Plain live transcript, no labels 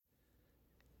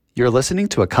You're listening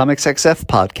to a Comics XF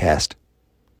podcast.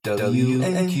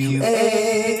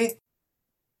 WMQ&A.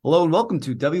 Hello and welcome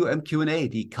to WMQ&A,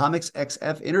 the Comics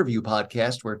XF interview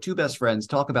podcast where two best friends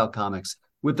talk about comics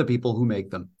with the people who make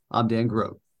them. I'm Dan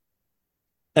Grove.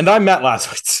 And I'm Matt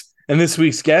Laswitz. And this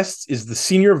week's guest is the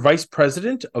Senior Vice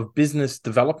President of Business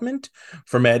Development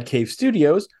for Mad Cave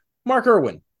Studios, Mark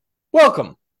Irwin.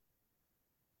 Welcome.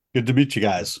 Good to meet you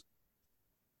guys.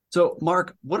 So,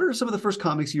 Mark, what are some of the first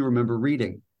comics you remember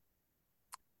reading?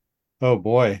 Oh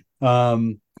boy.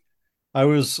 I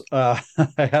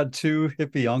had two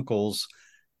hippie uncles,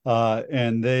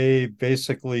 and they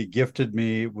basically gifted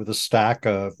me with a stack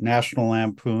of National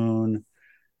Lampoon,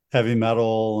 Heavy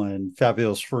Metal, and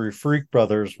Fabulous Furry Freak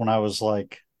Brothers when I was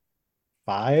like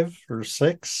 5 or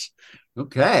 6.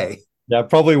 Okay. Yeah,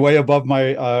 probably way above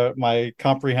my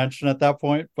comprehension at that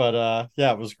point, but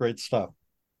yeah, it was great stuff.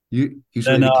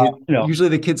 Usually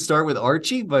the kids start with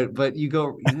Archie, but you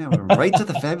go right to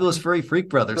the Fabulous Furry Freak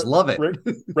Brothers. Love it.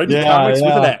 Right to comics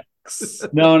with an X.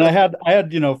 No, and I had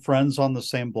friends on the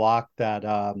same block that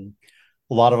a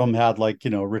lot of them had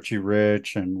Richie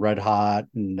Rich and Red Hot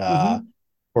and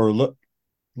or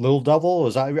Little Devil.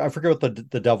 I forget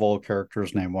what the devil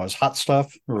character's name was. Hot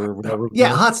Stuff or whatever.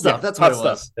 Yeah, Hot Stuff. That's what it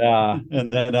was. Yeah, and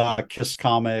then Kiss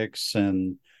Comics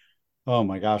and. Oh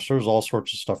my gosh, there was all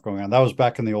sorts of stuff going on. That was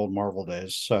back in the old Marvel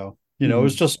days. So, it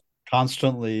was just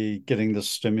constantly getting the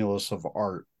stimulus of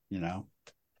art,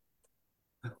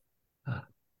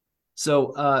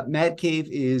 So Mad Cave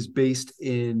is based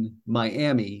in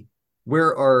Miami.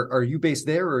 Where are you based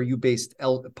there, or are you based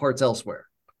parts elsewhere?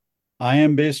 I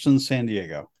am based in San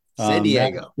Diego. San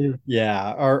Diego.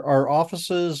 Yeah. Our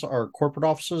offices, our corporate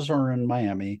offices are in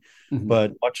Miami,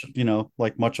 but much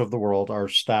of the world, our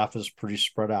staff is pretty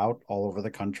spread out all over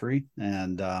the country.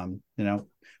 And,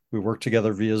 we work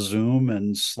together via Zoom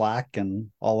and Slack and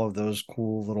all of those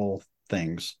cool little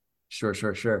things. Sure.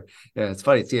 Yeah, it's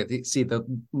funny. See,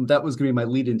 that was going to be my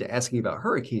lead into asking about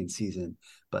hurricane season,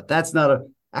 but that's not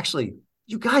actually,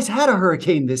 you guys had a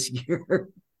hurricane this year.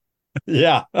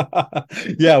 Yeah.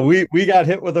 Yeah, we got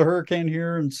hit with a hurricane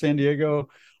here in San Diego,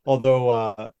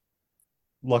 although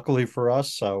luckily for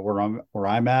us, where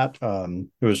I'm at,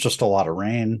 it was just a lot of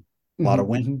rain, a lot of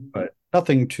wind, but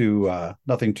nothing too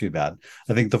bad.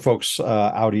 I think the folks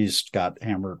out east got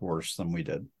hammered worse than we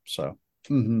did. So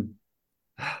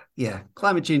yeah,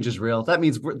 climate change is real. That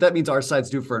means our side's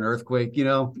due for an earthquake,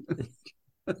 Oh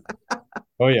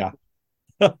yeah.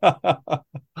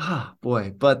 Oh,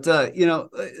 boy. But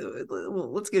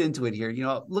let's get into it here.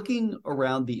 Looking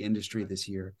around the industry this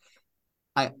year,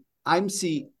 I'm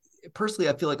seeing personally,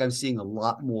 I feel like I'm seeing a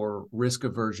lot more risk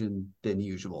aversion than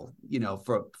usual,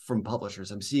 from publishers.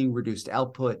 I'm seeing reduced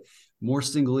output, more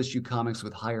single issue comics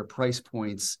with higher price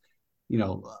points,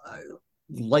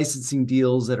 licensing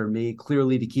deals that are made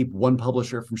clearly to keep one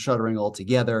publisher from shuttering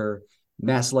altogether,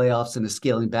 mass layoffs and a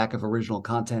scaling back of original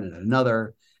content in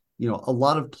another. A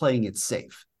lot of playing it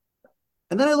safe.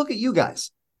 And then I look at you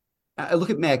guys. I look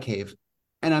at Mad Cave,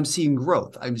 and I'm seeing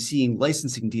growth. I'm seeing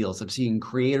licensing deals. I'm seeing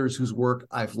creators whose work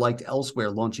I've liked elsewhere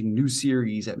launching new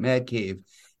series at Mad Cave,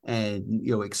 and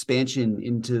expansion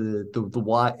into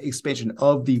the expansion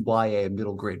of the YA and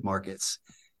middle grade markets.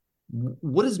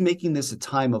 What is making this a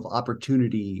time of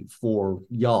opportunity for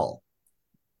y'all?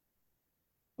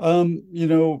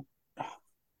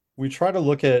 We try to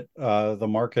look at the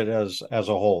market as a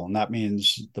whole, and that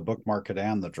means the book market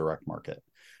and the direct market.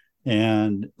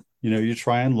 And you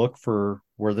try and look for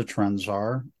where the trends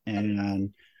are,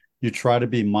 and you try to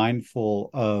be mindful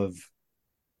of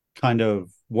kind of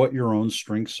what your own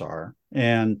strengths are.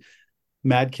 And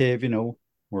Mad Cave,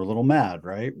 we're a little mad,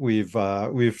 right? We've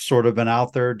sort of been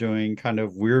out there doing kind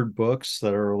of weird books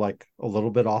that are like a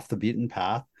little bit off the beaten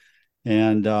path.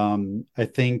 And I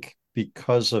think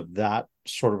because of that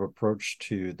sort of approach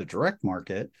to the direct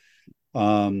market,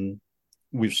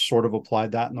 we've sort of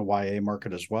applied that in the YA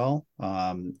market as well.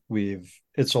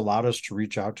 It's allowed us to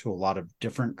reach out to a lot of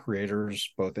different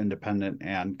creators, both independent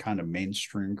and kind of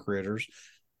mainstream creators,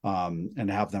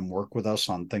 and have them work with us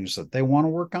on things that they want to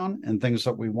work on and things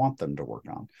that we want them to work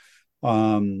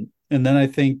on. And then I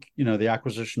think, the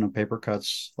acquisition of Paper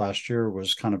Cuts last year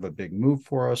was kind of a big move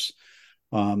for us.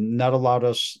 That allowed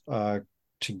us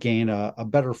to gain a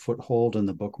better foothold in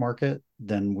the book market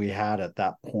than we had at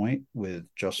that point with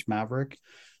just Maverick.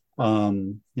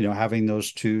 Having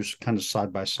those two kind of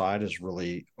side by side has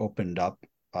really opened up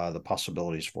the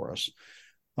possibilities for us.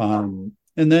 And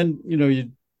then,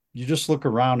 you just look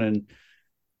around, and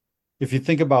if you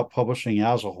think about publishing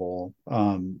as a whole,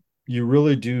 you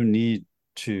really do need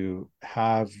to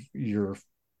have your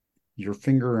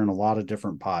finger in a lot of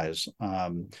different pies.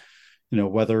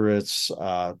 whether it's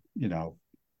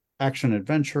action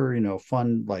adventure,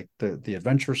 fun, like the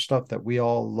adventure stuff that we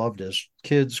all loved as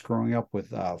kids growing up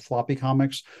with floppy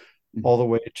comics, all the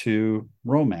way to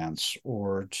romance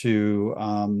or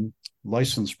to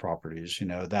licensed properties,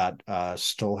 that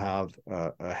still have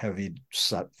a heavy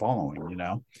set following.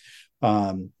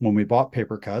 When we bought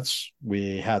Paper Cuts,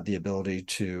 we had the ability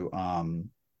to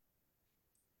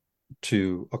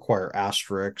acquire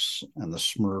Asterix and the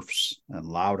Smurfs and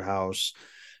Loud House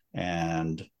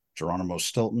and Geronimo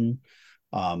Stilton.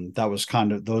 That was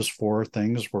kind of, those four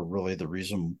things were really the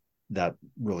reason that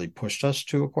really pushed us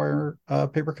to acquire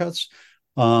Paper Cuts.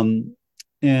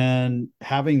 And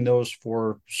having those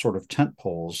four sort of tent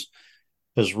poles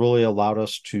has really allowed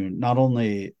us to not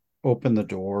only open the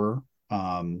door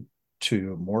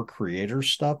to more creator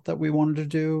stuff that we wanted to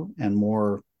do and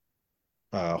more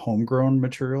homegrown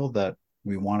material that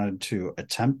we wanted to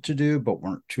attempt to do but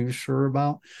weren't too sure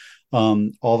about,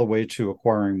 all the way to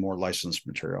acquiring more licensed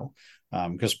material,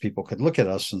 because people could look at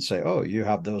us and say, oh, you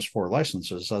have those four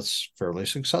licenses, that's fairly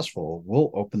successful,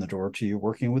 we'll open the door to you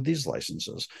working with these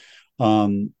licenses.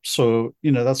 So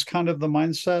that's kind of the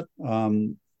mindset.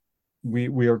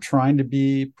 We are trying to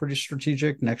be pretty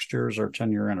strategic. Next year is our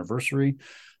 10-year anniversary.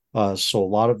 So a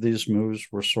lot of these moves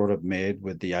were sort of made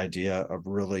with the idea of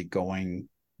really going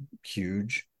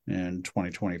huge in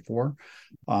 2024.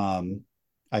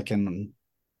 I can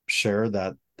share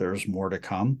that there's more to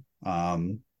come,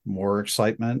 more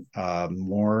excitement,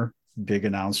 more big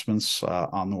announcements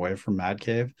on the way from Mad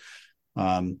Cave.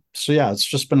 So yeah, it's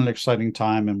just been an exciting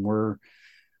time, and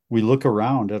we look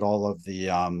around at all of the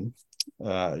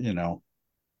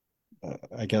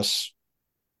I guess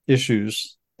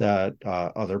issues that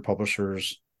other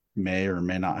publishers may or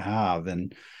may not have,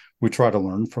 and we try to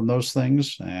learn from those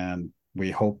things, and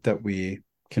we hope that we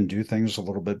can do things a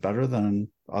little bit better than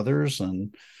others,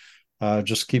 and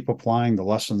just keep applying the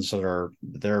lessons that are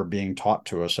there being taught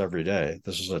to us every day.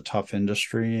 This is a tough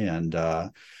industry, and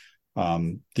the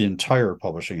entire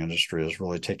publishing industry has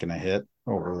really taken a hit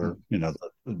over,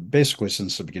 basically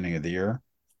since the beginning of the year.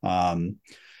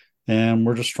 And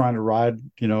we're just trying to ride,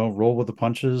 roll with the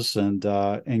punches,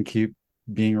 and keep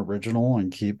being original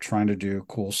and keep trying to do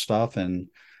cool stuff. And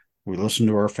we listen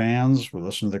to our fans, we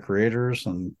listen to the creators,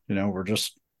 and,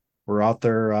 we're out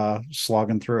there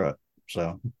slogging through it.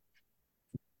 So.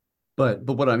 But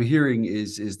what I'm hearing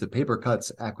is the Paper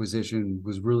Cuts acquisition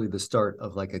was really the start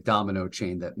of like a domino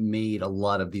chain that made a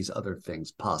lot of these other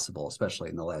things possible, especially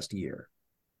in the last year.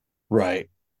 Right.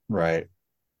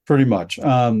 Pretty much.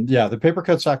 The Paper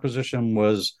Cuts acquisition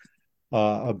was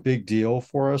a big deal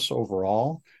for us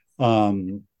overall.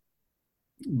 But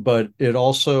it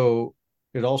also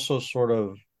sort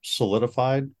of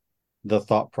solidified the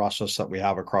thought process that we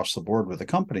have across the board with the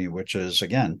company, which is,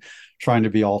 again, trying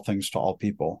to be all things to all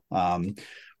people.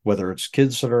 Whether it's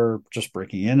kids that are just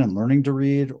breaking in and learning to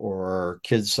read, or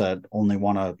kids that only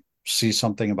want to see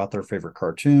something about their favorite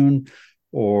cartoon,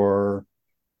 or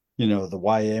the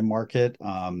YA market,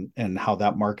 and how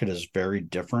that market is very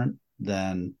different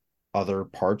than other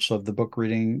parts of the book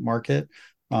reading market,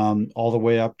 all the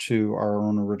way up to our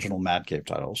own original Mad Cave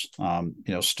titles.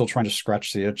 Still trying to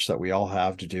scratch the itch that we all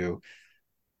have to do,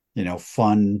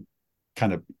 fun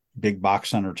kind of big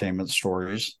box entertainment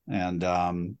stories.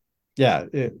 And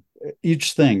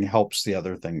each thing helps the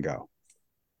other thing go.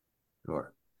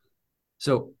 Sure.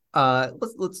 So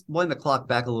let's wind the clock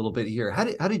back a little bit here.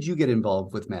 How did you get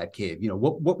involved with Mad Cave?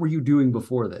 What were you doing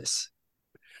before this?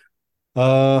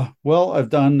 Well, I've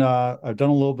done a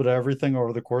little bit of everything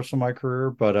over the course of my career,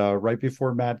 but right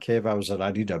before Mad Cave, I was at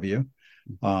IDW.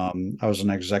 I was an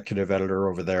executive editor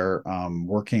over there,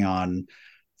 working on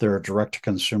their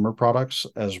direct-to-consumer products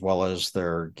as well as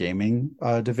their gaming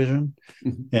division,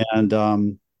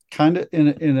 and kind of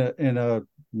in a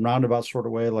roundabout sort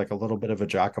of way, like a little bit of a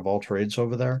jack of all trades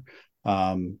over there,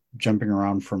 jumping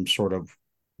around from sort of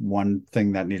one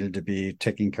thing that needed to be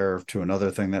taken care of to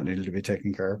another thing that needed to be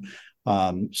taken care of.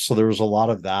 So there was a lot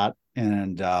of that,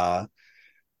 and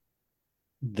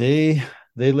they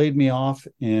laid me off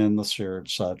in, let's see,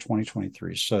 it's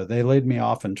 2023. So they laid me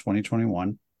off in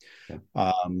 2021. Okay.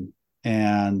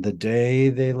 And the day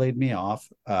they laid me off,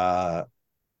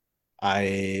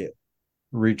 I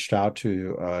reached out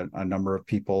to a number of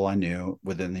people I knew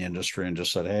within the industry and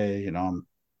just said, hey, I'm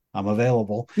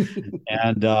available.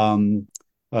 And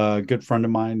a good friend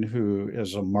of mine who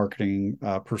is a marketing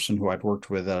person who I'd worked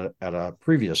with at a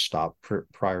previous stop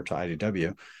prior to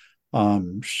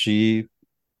IDW, she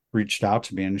reached out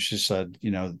to me and she said,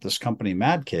 this company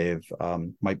Mad Cave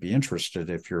might be interested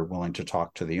if you're willing to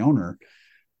talk to the owner.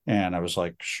 And I was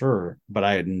like, sure, but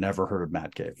I had never heard of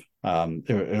Mad Cave.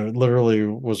 It literally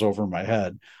was over my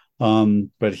head.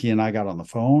 But he and I got on the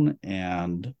phone,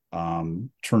 and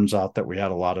turns out that we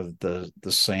had a lot of the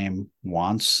same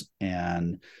wants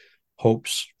and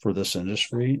hopes for this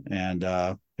industry, and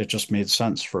it just made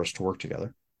sense for us to work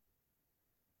together.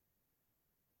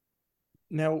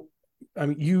 Now, I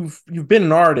mean, you've been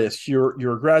an artist. You're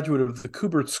a graduate of the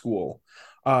Kubert School.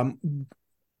 Um,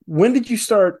 when did you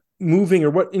start moving, or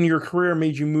what in your career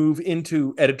made you move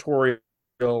into editorial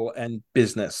and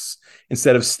business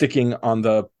instead of sticking on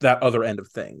that other end of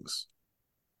things?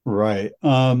 Right.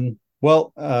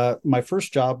 Well, my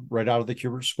first job right out of the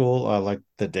Kubert School, like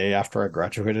the day after I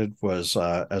graduated, was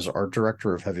as art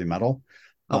director of heavy metal.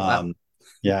 Oh, wow. Um,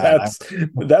 yeah,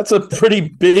 and That's a pretty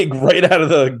big right out of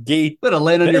the gate. Better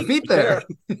land on your Thing feet there.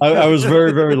 I was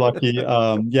very, very lucky.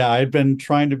 Yeah, I had been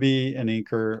trying to be an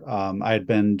inker. I had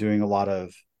been doing a lot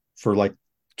of for like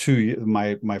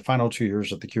my final 2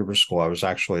 years at the Kubert School. I was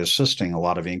actually assisting a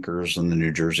lot of inkers in the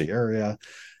New Jersey area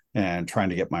and trying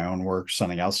to get my own work,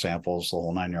 sending out samples, the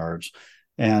whole 9 yards.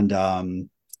 And Adam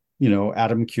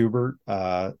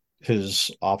Kubert,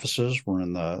 his offices were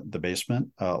in the basement,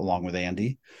 along with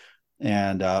Andy.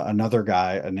 And another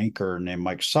guy, an inker named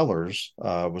Mike Sellers,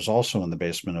 was also in the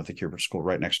basement of the Kubert School,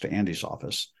 right next to Andy's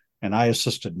office. And I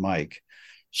assisted Mike.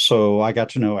 So I got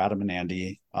to know Adam and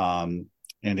Andy.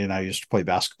 Andy and I used to play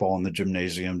basketball in the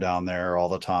gymnasium down there all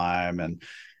the time. And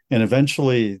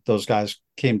eventually those guys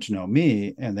came to know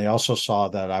me, and they also saw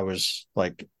that I was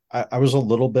like, I was a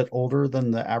little bit older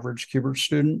than the average Kubert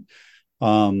student.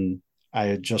 I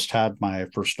had just had my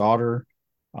first daughter,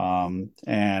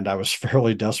 and I was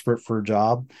fairly desperate for a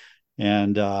job.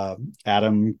 And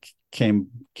Adam came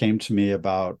to me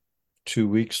about 2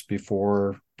 weeks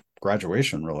before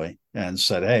graduation, really, and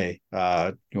said, "Hey,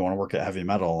 you want to work at heavy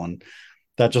metal?" And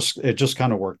it just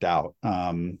kind of worked out.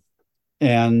 And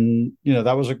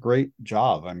that was a great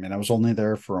job. I mean, I was only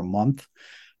there for a month,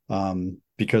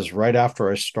 because right after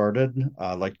I started,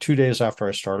 like 2 days after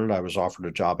I started, I was offered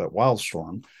a job at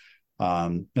Wildstorm,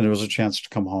 and it was a chance to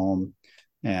come home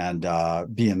and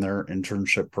be in their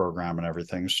internship program and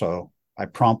everything. So I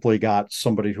promptly got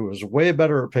somebody who was way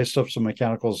better at paste ups and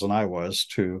mechanicals than I was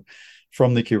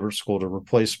from the Kubert School to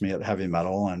replace me at heavy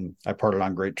metal, and I parted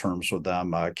on great terms with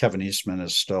them. Kevin Eastman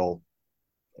is still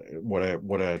what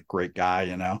a great guy,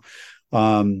 and I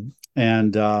went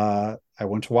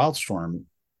to Wildstorm.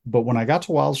 But when I got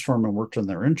to Wildstorm and worked in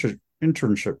their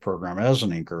internship program as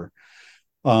an inker,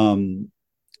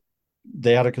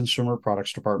 they had a consumer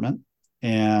products department,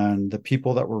 and the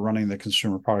people that were running the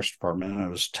consumer products department, and it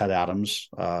was Ted Adams,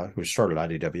 who started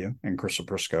IDW, and Chris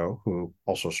Briscoe, who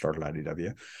also started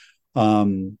IDW.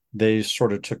 They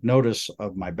sort of took notice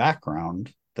of my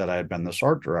background, that I had been this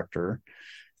art director,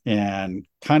 and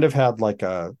kind of had like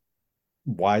a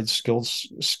wide skill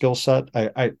set.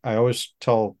 I always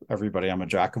tell everybody I'm a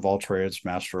jack of all trades,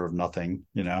 master of nothing,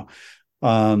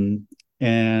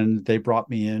 and they brought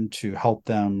me in to help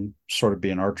them sort of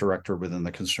be an art director within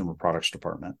the consumer products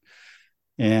department.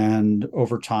 And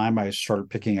over time, I started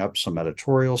picking up some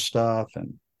editorial stuff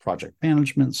and project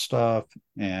management stuff,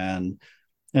 and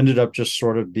ended up just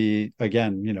sort of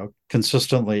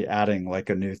consistently adding like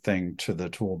a new thing to the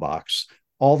toolbox,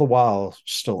 all the while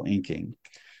still inking.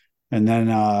 And then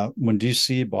when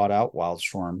DC bought out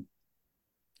Wildstorm,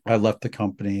 I left the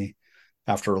company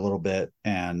after a little bit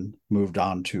and moved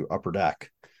on to Upper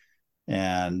Deck.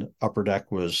 And Upper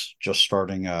Deck was just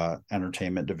starting a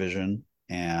entertainment division,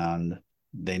 and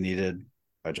they needed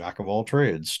a jack of all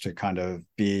trades to kind of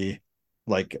be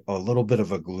like a little bit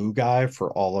of a glue guy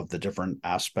for all of the different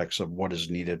aspects of what is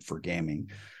needed for gaming.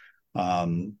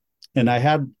 And I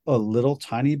had a little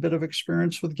tiny bit of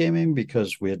experience with gaming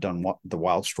because we had done the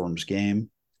Wildstorm's game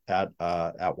at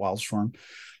Wildstorm,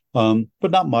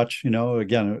 but not much.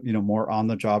 Again, more on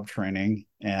the job training.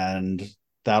 And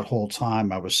that whole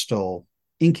time, I was still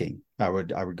inking. I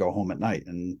would go home at night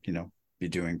and be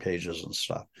doing pages and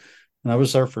stuff. And I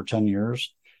was there for 10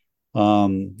 years.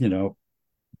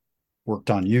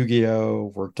 Worked on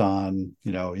Yu-Gi-Oh, worked on,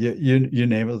 you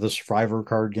name it, the Survivor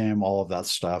card game, all of that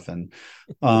stuff. And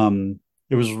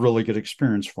it was a really good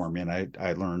experience for me. And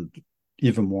I learned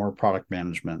even more product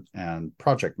management and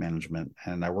project management.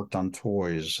 And I worked on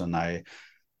toys, and I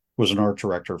was an art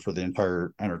director for the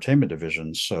entire entertainment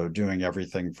division. So doing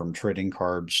everything from trading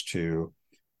cards to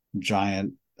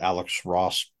giant Alex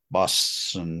Ross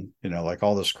busts and, like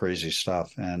all this crazy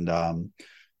stuff. And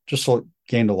just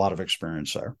gained a lot of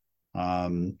experience there.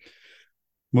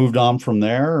 Moved on from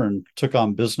there and took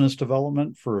on business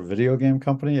development for a video game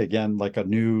company. Again, like a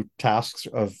new task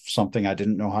of something I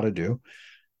didn't know how to do.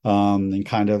 And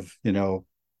kind of,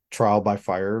 trial by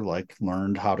fire, like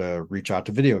learned how to reach out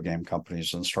to video game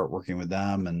companies and start working with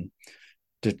them, and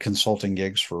did consulting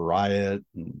gigs for Riot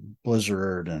and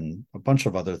Blizzard and a bunch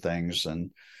of other things.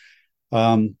 And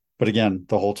but again,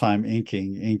 the whole time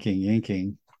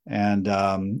inking. And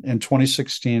in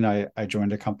 2016, I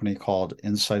joined a company called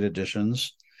Insight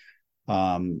Editions.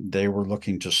 They were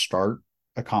looking to start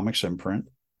a comics imprint,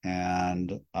 and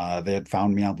they had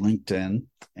found me on LinkedIn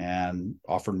and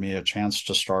offered me a chance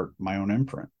to start my own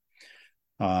imprint.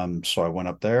 So I went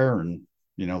up there and,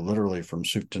 literally from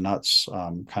soup to nuts,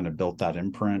 kind of built that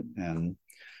imprint and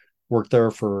worked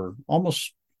there for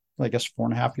almost, I guess,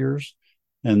 4.5 years.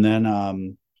 And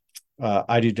then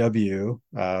IDW,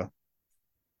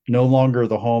 no longer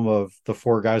the home of the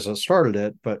four guys that started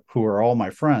it, but who are all my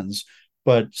friends,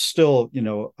 but still,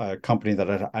 a company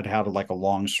that I'd had like a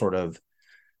long sort of,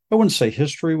 I wouldn't say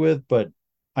history with, but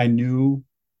I knew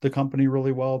the company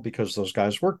really well because those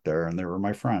guys worked there and they were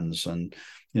my friends. And,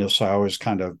 so I always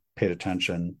kind of paid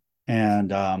attention.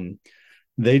 And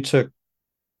they took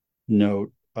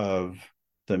note of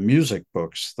the music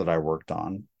books that I worked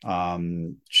on,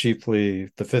 chiefly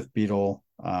The Fifth Beatle.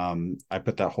 I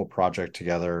put that whole project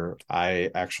together. I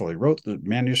actually wrote the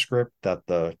manuscript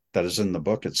that is in the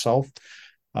book itself.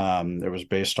 It was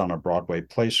based on a Broadway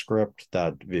play script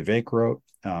that Vivek wrote,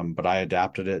 but I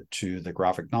adapted it to the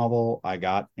graphic novel. I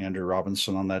got Andrew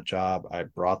Robinson on that job. I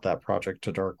brought that project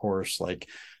to Dark Horse. Like,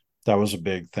 that was a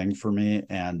big thing for me.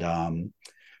 And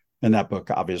that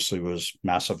book obviously was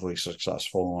massively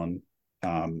successful and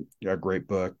a great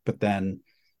book. But then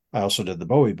I also did the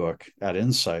Bowie book at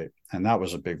Insight, and that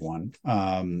was a big one.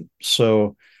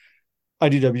 So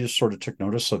IDW sort of took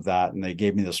notice of that, and they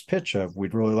gave me this pitch of,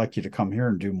 we'd really like you to come here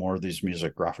and do more of these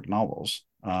music graphic novels.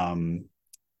 They're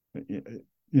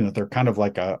kind of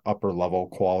like a upper level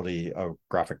quality of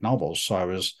graphic novels. So I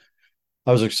was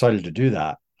excited to do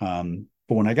that.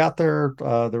 But when I got there,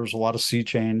 there was a lot of sea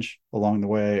change along the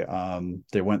way.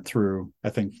 They went through, I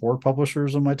think, 4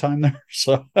 publishers in my time there.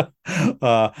 So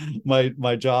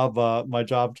my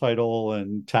job title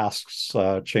and tasks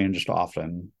changed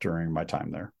often during my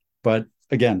time there. But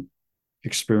again,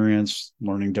 experience,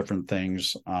 learning different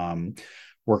things,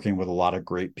 working with a lot of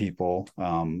great people.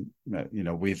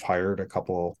 We've hired a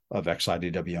couple of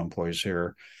ex-IDW employees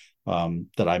here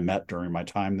that I met during my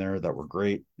time there that were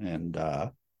great. And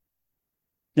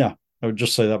yeah, I would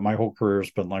just say that my whole career has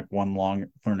been like one long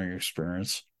learning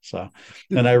experience. So,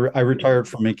 and I retired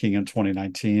from inking in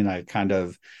 2019. I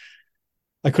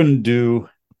couldn't do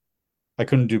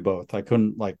both. I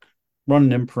couldn't like run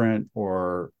an imprint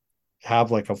or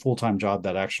have like a full-time job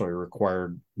that actually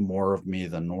required more of me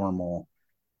than normal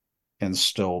and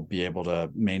still be able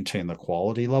to maintain the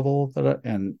quality level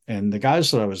and the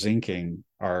guys that I was inking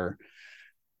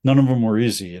none of them were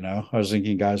easy. I was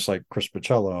inking guys like Chris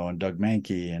Bocello and Doug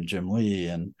Mankey and Jim Lee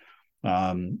and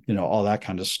all that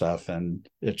kind of stuff. And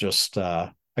it just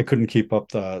I couldn't keep up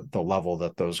the level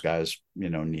that those guys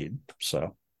need.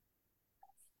 So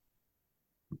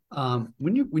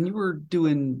when you were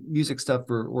doing music stuff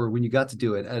or when you got to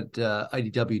do it at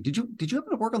IDW, did you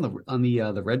happen to work on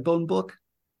the Redbone book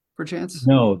per chance?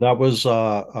 No, that was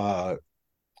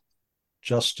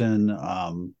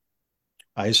Justin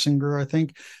Eisinger, I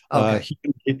think. Okay.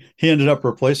 He ended up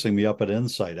replacing me up at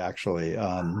Insight, actually,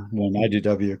 when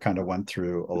IDW kind of went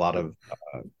through a lot of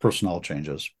personnel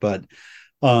changes. But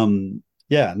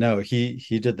yeah, no,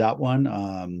 he did that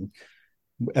one.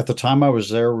 At the time I was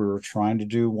there, we were trying to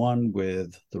do one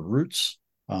with the Roots.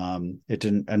 It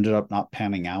ended up not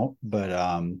panning out, but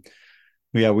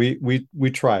yeah,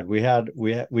 we tried. We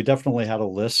definitely had a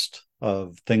list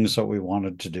of things that we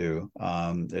wanted to do.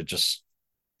 It just,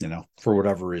 for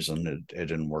whatever reason, it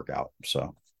didn't work out.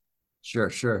 So Sure.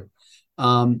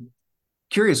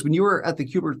 Curious, when you were at the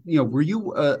Kubert, were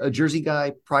you a Jersey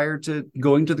guy prior to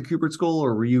going to the Kubert School,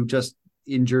 or were you just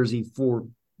in Jersey for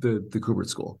the Kubert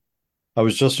School? I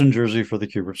was just in Jersey for the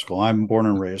Kubert School. I'm born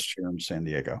and raised here in San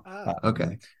Diego.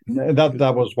 Okay.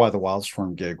 That was why the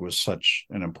Wildstorm gig was such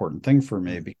an important thing for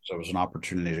me, because it was an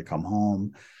opportunity to come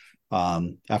home.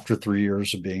 After 3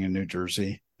 years of being in New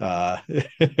Jersey, I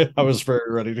was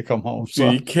very ready to come home. So.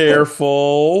 Be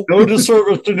careful. No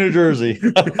disservice to New Jersey.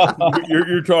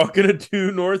 you're talking to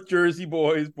 2 North Jersey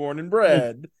boys born and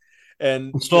bred.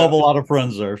 And still have a lot of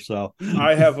friends there. So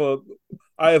I have a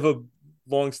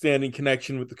long-standing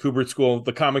connection with the Kubert School.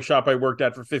 The comic shop I worked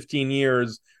at for 15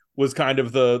 years was kind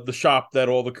of the shop that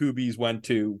all the Kubies went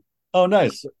to. Oh,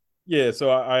 nice. Yeah, so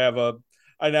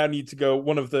I now need to go.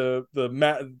 One of the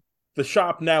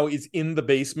shop now is in the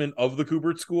basement of the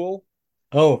Kubert School.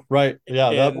 Oh, right.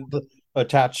 Yeah, that was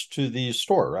attached to the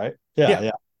store, right?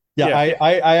 Yeah. Yeah, Yeah.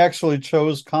 I actually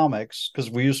chose comics because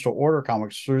we used to order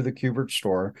comics through the Kubert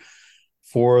store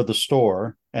for the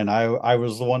store, and I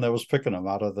was the one that was picking them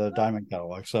out of the Diamond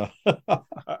catalog. So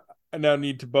I I now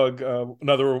need to bug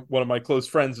another one of my close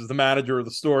friends is the manager of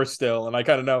the store still, and I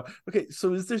kind of know. Okay,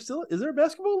 so is there a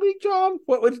basketball league, John?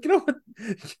 What you know? What,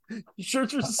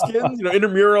 shirts versus skins,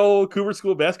 intramural Cooper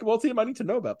School basketball team. I need to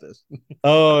know about this.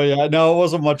 oh yeah, no, it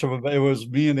wasn't much of a. It was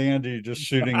me and Andy just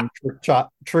shooting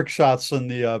trick shots in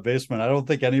the basement. I don't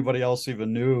think anybody else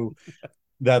even knew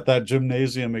that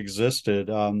gymnasium existed.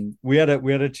 We had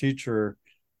a teacher.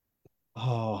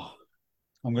 Oh,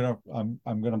 I'm gonna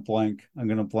blank. I'm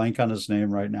gonna blank on his name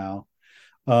right now.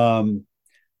 Um,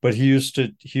 but he used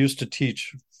to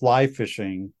teach fly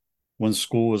fishing when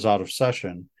school was out of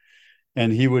session,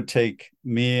 and he would take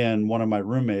me and one of my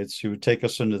roommates. He would take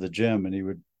us into the gym, and he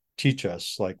would teach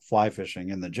us like fly fishing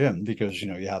in the gym because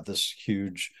you have this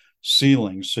huge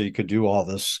ceiling, so you could do all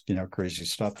this crazy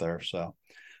stuff there. So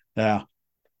yeah,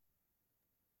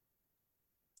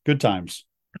 good times.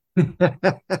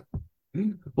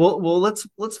 Well,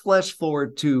 let's flash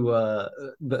forward to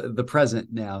the present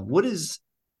now. What is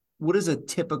a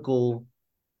typical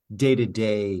day to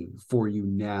day for you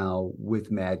now with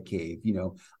Mad Cave?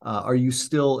 Are you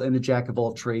still in a jack of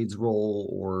all trades role,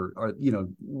 or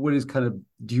what is kind of,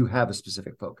 do you have a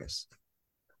specific focus?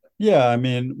 Yeah, I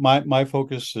mean, my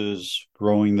focus is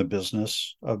growing the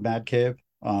business of Mad Cave,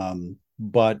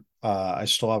 but I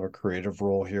still have a creative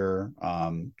role here.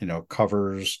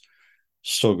 Covers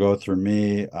still go through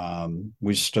me.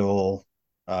 We still,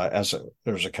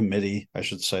 there's a committee, I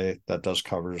should say, that does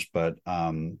covers, but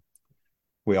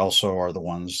we also are the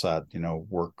ones that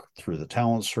work through the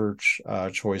talent search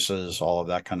choices, all of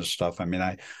that kind of stuff. I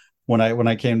mean, when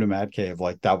I came to Mad Cave,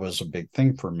 like that was a big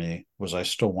thing for me, was I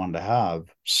still wanted to have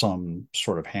some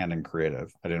sort of hand in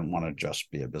creative. I didn't want to just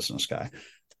be a business guy.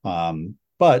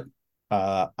 But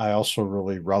I also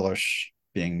really relish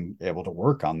being able to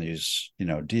work on these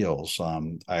deals.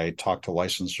 I talk to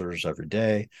licensors every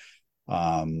day.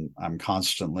 I'm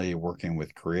constantly working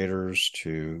with creators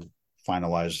to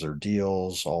finalize their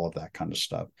deals, all of that kind of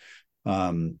stuff.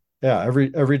 Yeah,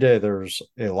 every day there's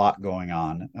a lot going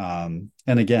on.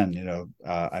 And again,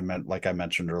 like I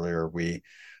mentioned earlier, we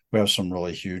have some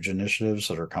really huge initiatives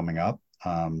that are coming up.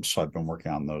 So I've been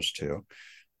working on those too.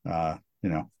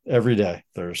 Every day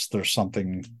there's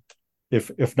something,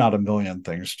 if not a million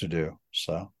things to do.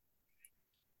 So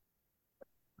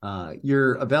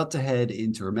You're about to head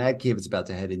into, or Mad Cave is about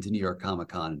to head into New York Comic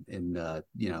Con in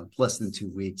less than 2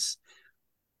 weeks.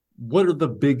 What are the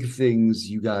big things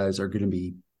you guys are going to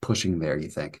be pushing there, you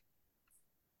think?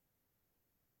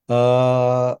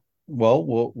 well,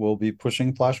 we'll be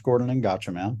pushing Flash Gordon and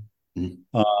Gotcha Man.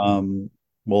 Mhm.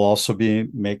 We'll also be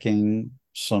making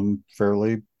some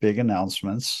fairly big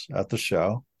announcements at the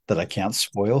show that I can't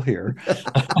spoil here.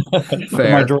 My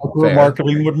Fair, director of fair.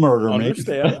 marketing would murder me.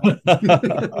 Understand.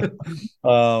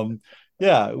 um,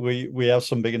 yeah, we have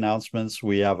some big announcements.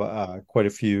 We have quite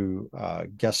a few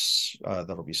guests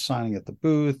that'll be signing at the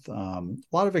booth. A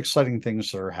lot of exciting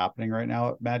things that are happening right now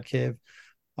at Mad Cave.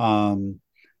 Um,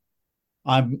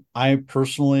 I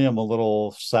personally am a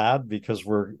little sad because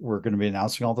we're going to be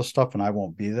announcing all this stuff and I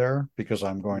won't be there because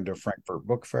I'm going to Frankfurt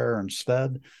Book Fair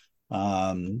instead.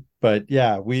 But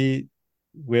yeah, we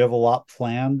have a lot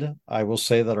planned. I will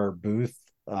say that our booth,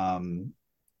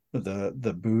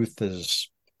 the booth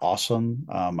is awesome.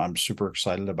 I'm super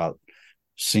excited about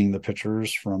seeing the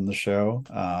pictures from the show.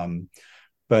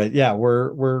 But yeah,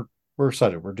 we're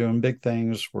excited. We're doing big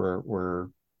things. We're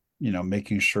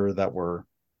making sure that we're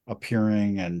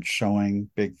appearing and showing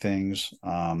big things.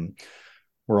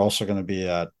 We're also going to be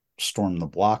at Storm the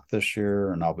Block this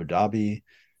year in Abu Dhabi.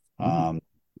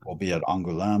 We'll be at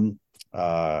Angoulême,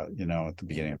 at the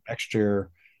beginning of next year.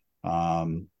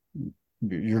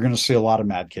 You're going to see a lot of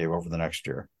Mad Cave over the next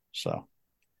year. So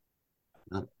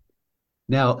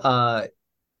Now,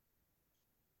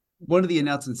 one of the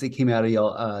announcements that came out of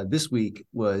y'all this week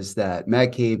was that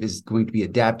Mad Cave is going to be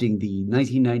adapting the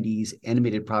 1990s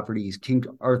animated properties King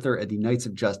Arthur and the Knights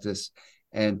of Justice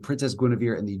and Princess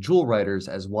Guinevere and the Jewel Riders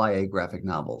as YA graphic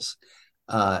novels.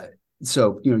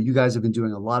 So, you guys have been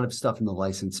doing a lot of stuff in the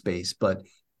license space, but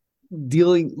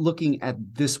looking at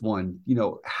this one,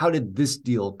 how did this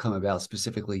deal come about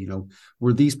specifically?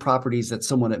 Were these properties that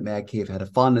someone at Mad Cave had a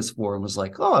fondness for and was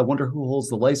like, oh, I wonder who holds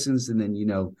the license, and then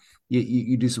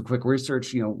you do some quick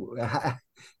research.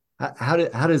 How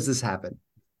does this happen?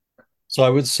 I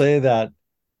would say that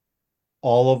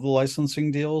all of the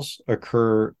licensing deals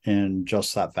occur in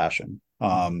just that fashion.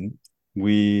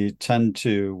 we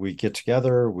get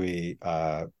together, we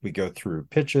go through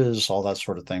pitches, all that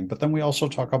sort of thing. But then we also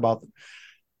talk about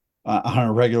on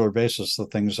a regular basis the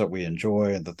things that we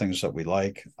enjoy and the things that we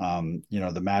like.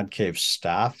 The Mad Cave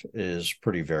staff is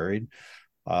pretty varied,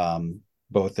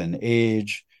 both in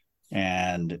age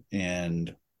and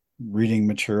in reading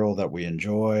material that we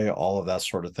enjoy, all of that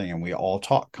sort of thing. And we all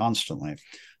talk constantly.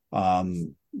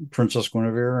 Princess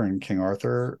Guinevere and King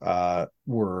Arthur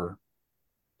were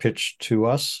pitched to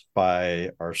us by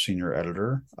our senior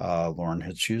editor, Lauren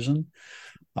Hitzhusen.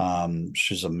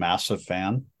 She's a massive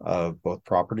fan of both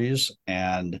properties,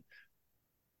 and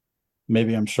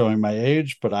maybe I'm showing my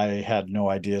age, but I had no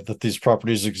idea that these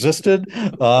properties existed.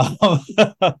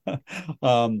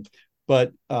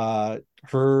 But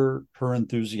her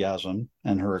enthusiasm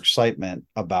and her excitement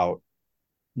about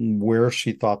where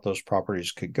she thought those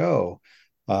properties could go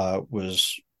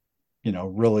was,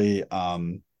 really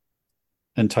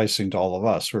enticing to all of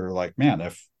us. We were like, man,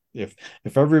 if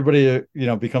everybody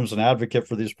becomes an advocate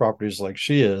for these properties like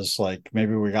she is, like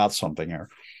maybe we got something here.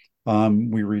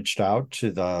 We reached out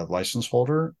to the license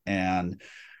holder, and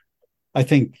I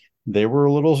think they were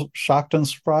a little shocked and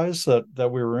surprised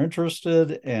that we were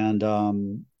interested.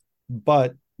 And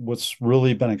but what's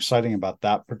really been exciting about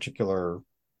that particular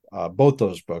both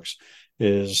those books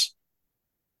is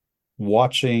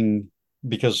watching,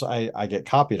 because I get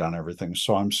copied on everything.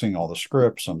 So I'm seeing all the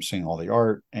scripts, I'm seeing all the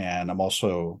art, and I'm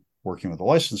also working with the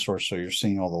licensor. So you're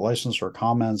seeing all the licensor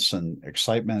comments and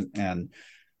excitement. And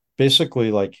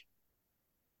basically, like,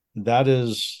 that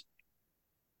is,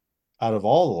 out of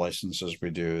all the licenses we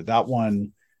do, that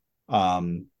one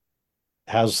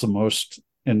has the most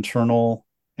internal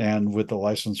and with the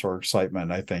licensor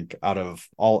excitement, I think, out of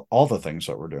all the things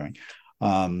that we're doing.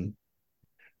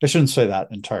 I shouldn't say that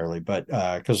entirely, but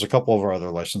because a couple of our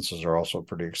other licenses are also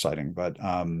pretty exciting. But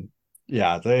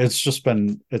yeah, it's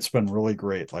been really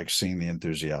great, like seeing the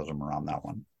enthusiasm around that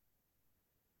one.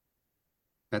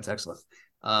 That's excellent.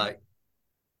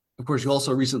 Of course, you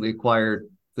also recently acquired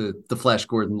the Flash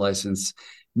Gordon license.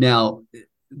 Now,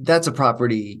 that's a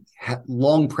property,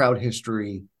 long proud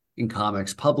history in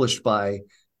comics, published by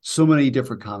so many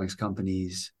different comics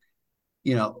companies.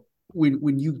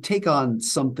 When you take on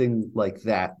something like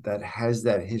that has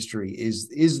that history,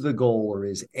 is the goal, or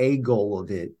is a goal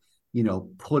of it,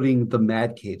 putting the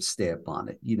Mad Cave stamp on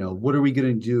it? What are we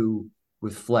going to do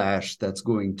with Flash that's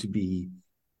going to be,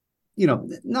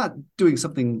 not doing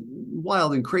something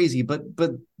wild and crazy, but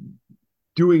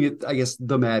doing it, I guess,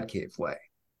 the Mad Cave way?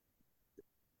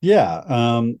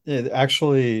 Yeah,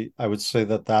 actually, I would say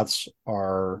that's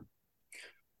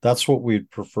what we'd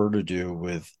prefer to do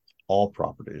with all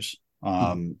properties.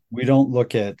 We don't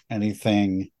look at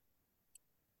anything,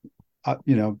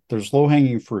 there's low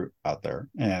hanging fruit out there,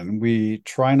 and we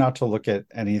try not to look at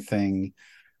anything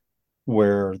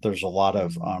where there's a lot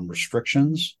of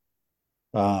restrictions,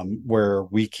 where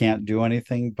we can't do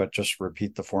anything but just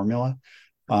repeat the formula.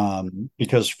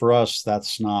 Because for us,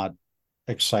 that's not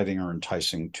exciting or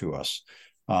enticing to us.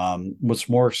 What's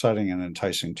more exciting and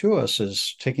enticing to us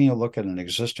is taking a look at an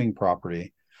existing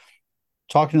property,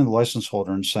 talking to the license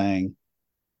holder and saying,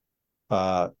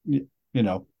 they're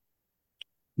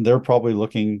probably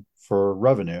looking for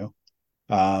revenue.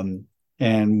 And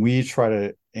we try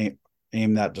to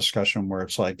aim that discussion where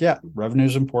it's like, yeah, revenue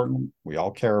is important. We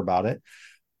all care about it.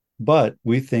 But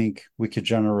we think we could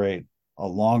generate a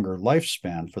longer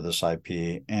lifespan for this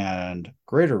IP and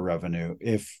greater revenue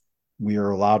if we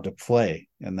are allowed to play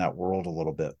in that world a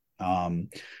little bit. And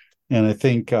I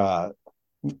think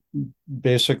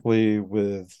basically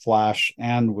with Flash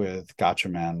and with Gotcha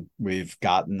Man, we've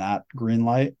gotten that green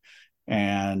light,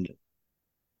 and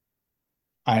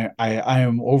I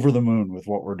am over the moon with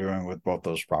what we're doing with both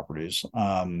those properties.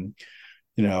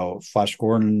 Flash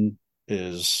Gordon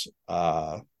has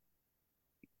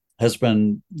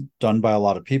been done by a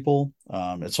lot of people.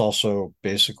 It's also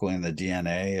basically in the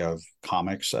DNA of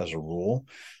comics as a rule.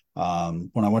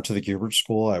 When I went to the Gilbert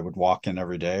School, I would walk in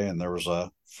every day, and there was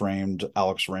a framed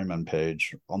Alex Raymond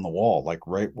page on the wall, like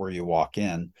right where you walk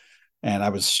in, and I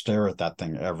would stare at that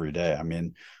thing every day. I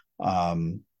mean,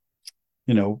 and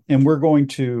we're going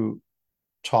to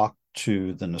talk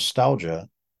to the nostalgia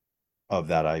of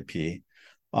that IP,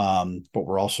 but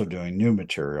we're also doing new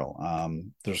material.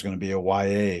 There's going to be a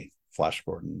YA Flash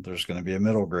Gordon. There's going to be a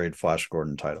middle grade Flash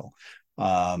Gordon title.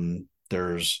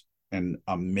 There's an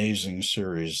amazing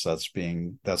series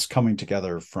that's coming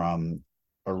together from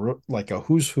a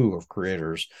who's who of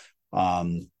creators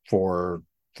for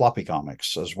floppy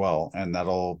comics as well, and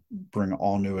that'll bring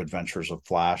all new adventures of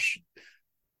Flash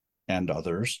and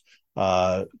others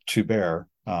to bear.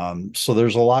 So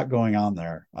there's a lot going on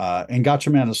there. And Gotcha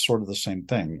Man is sort of the same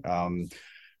thing.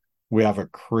 We have a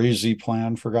crazy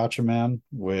plan for Gotcha Man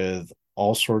with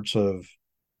all sorts of,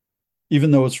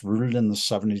 even though it's rooted in the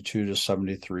 72 to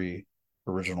 73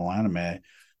 original anime,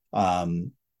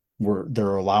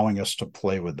 they're allowing us to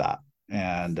play with that.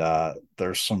 And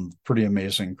there's some pretty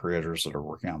amazing creators that are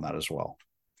working on that as well.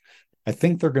 I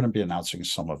think they're going to be announcing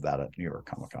some of that at New York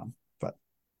Comic Con. But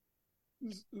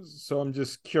so I'm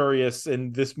just curious,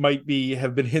 and this might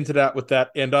have been hinted at with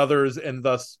that and others, and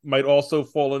thus might also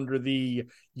fall under the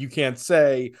you can't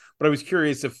say. But I was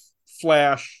curious if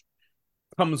Flash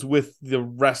comes with the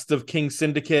rest of King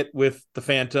Syndicate with the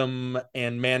Phantom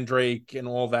and Mandrake and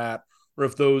all that, or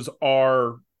if those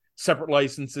are separate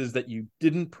licenses that you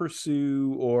didn't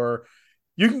pursue, or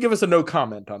you can give us a no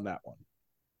comment on that one.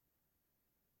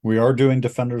 We are doing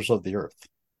Defenders of the Earth.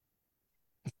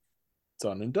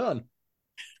 Done and done.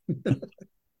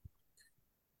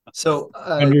 So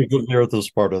Defenders of the Earth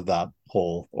is part of that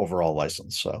whole overall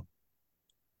license. So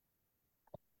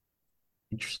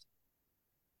interesting.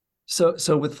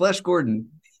 So with Flash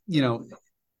Gordon,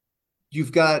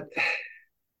 you've got,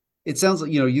 it sounds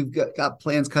like, you've got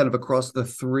plans kind of across the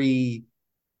three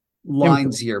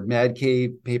lines here: Mad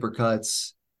Cave, Paper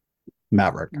Cuts,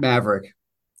 Maverick.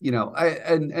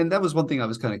 And that was one thing I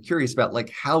was kind of curious about,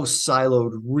 like how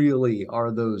siloed really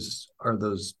are those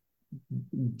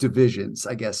divisions,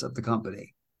 I guess, of the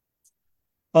company?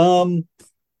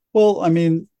 Well, I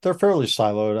mean, they're fairly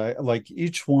siloed. Like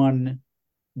each one,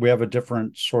 we have a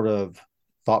different sort of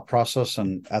thought process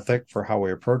and ethic for how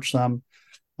we approach them.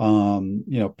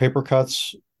 Paper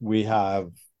Cuts, we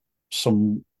have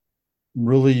some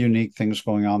really unique things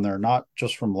going on there, not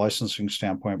just from a licensing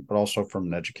standpoint, but also from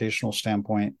an educational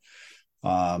standpoint.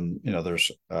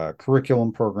 There's a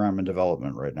curriculum program in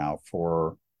development right now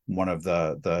for one of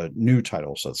the new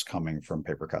titles that's coming from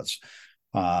Paper Cuts.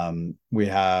 We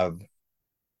have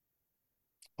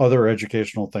other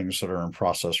educational things that are in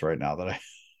process right now that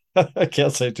I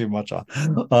can't say too much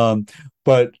on.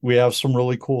 But we have some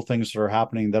really cool things that are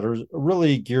happening that are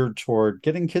really geared toward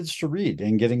getting kids to read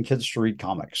and getting kids to read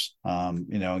comics,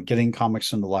 getting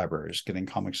comics into libraries, getting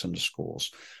comics into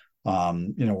schools.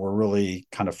 We're really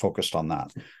kind of focused on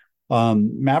that.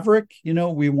 Maverick,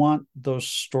 we want those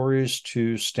stories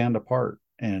to stand apart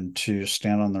and to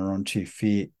stand on their own 2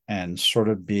 feet and sort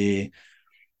of be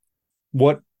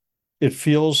what it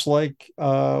feels like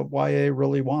YA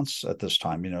really wants at this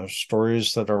time.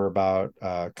 Stories that are about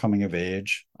coming of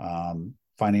age,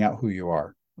 finding out who you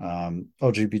are,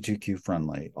 LGBTQ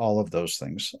friendly, all of those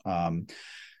things. Kind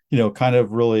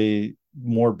of really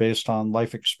more based on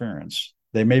life experience.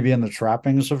 They may be in the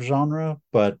trappings of genre,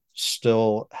 but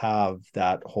still have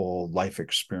that whole life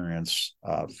experience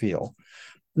feel.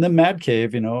 And then Mad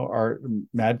Cave, our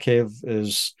Mad Cave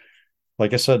is,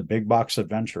 like I said, big box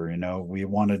adventure. We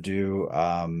want to do,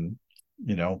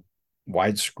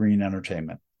 widescreen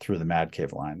entertainment through the Mad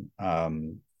Cave line.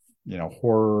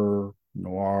 Horror,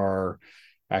 noir,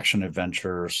 action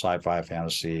adventure, sci-fi,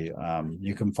 fantasy.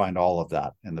 You can find all of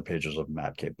that in the pages of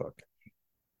Mad Cave book.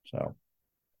 So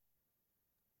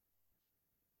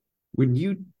when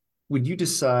you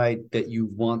decide that you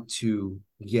want to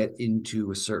get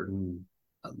into a certain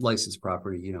licensed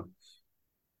property,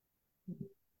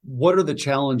 what are the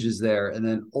challenges there? And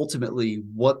then ultimately,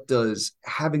 what does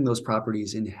having those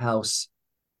properties in-house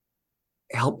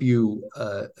help you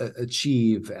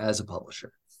achieve as a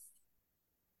publisher?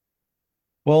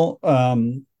 Well,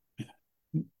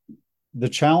 the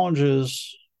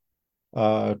challenges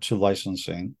to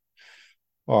licensing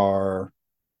are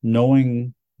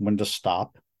knowing when to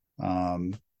stop. We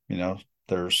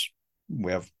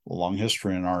have a long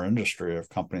history in our industry of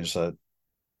companies that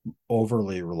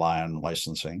overly rely on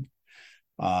licensing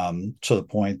to the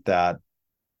point that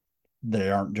they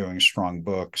aren't doing strong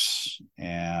books,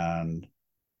 and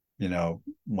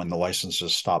when the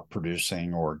licenses stop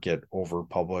producing or get over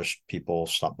published, people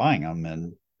stop buying them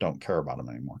and don't care about them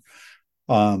anymore.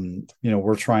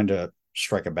 We're trying to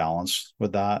strike a balance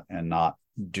with that and not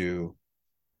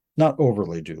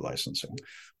overly do licensing.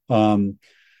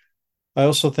 I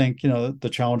also think the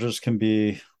challenges can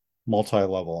be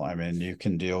multi-level. I mean, you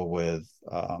can deal with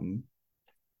a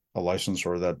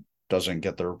licensor that doesn't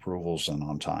get their approvals in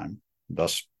on time,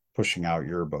 thus pushing out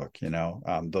your book.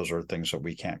 Those are things that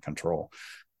we can't control.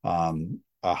 A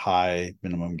high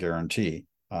minimum guarantee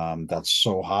that's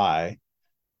so high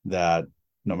that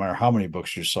no matter how many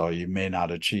books you sell, you may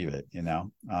not achieve it.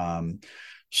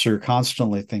 So you're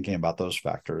constantly thinking about those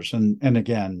factors. And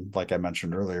again, like I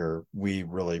mentioned earlier, we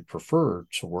really prefer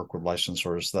to work with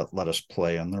licensors that let us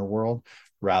play in their world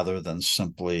rather than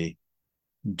simply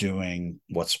doing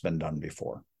what's been done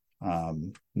before.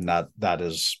 That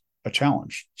is a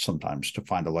challenge sometimes to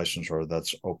find a licensor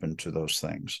that's open to those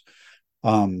things.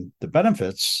 The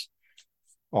benefits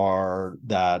are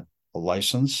that a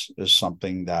license is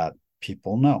something that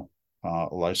people know. A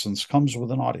license comes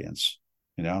with an audience.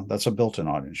 That's a built-in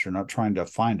audience. You're not trying to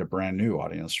find a brand new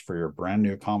audience for your brand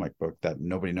new comic book that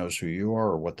nobody knows who you are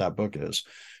or what that book is.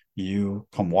 You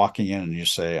come walking in and you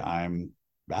say, I'm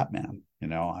Batman,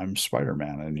 I'm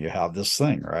Spider-Man, and you have this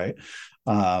thing, right?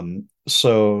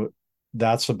 So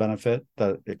that's a benefit,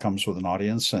 that it comes with an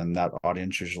audience, and that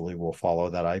audience usually will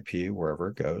follow that IP wherever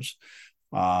it goes.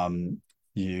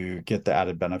 You get the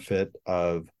added benefit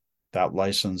of that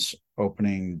license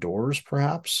opening doors,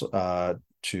 perhaps,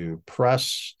 to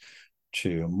press,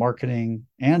 to marketing,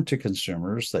 and to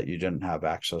consumers that you didn't have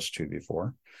access to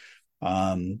before.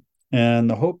 And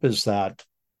the hope is that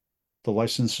the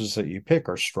licenses that you pick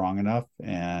are strong enough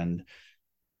and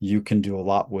you can do a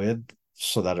lot with,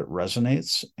 so that it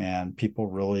resonates and people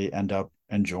really end up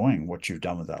enjoying what you've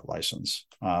done with that license.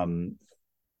 I've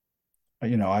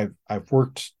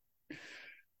worked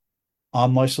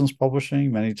on licensed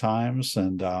publishing many times,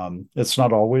 and it's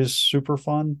not always super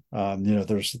fun.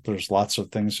 There's lots of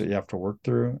things that you have to work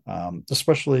through,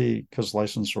 especially because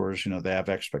licensors, they have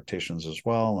expectations as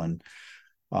well, and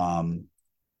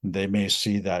they may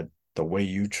see that the way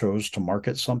you chose to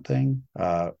market something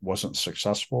wasn't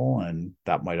successful, and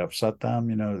that might upset them.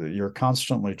 You're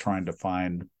constantly trying to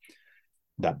find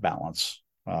that balance.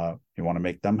 You want to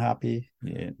make them happy.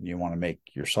 You want to make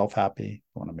yourself happy.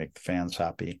 You want to make the fans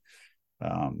happy.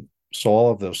 So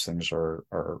all of those things are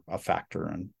a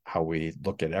factor in how we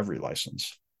look at every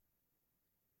license.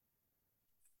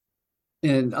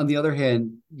 And on the other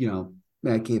hand,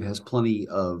 Mad Cave has plenty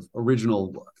of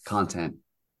original content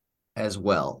as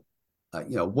well.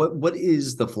 What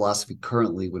is the philosophy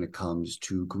currently when it comes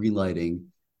to greenlighting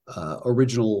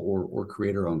original or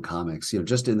creator-owned comics?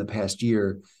 Just in the past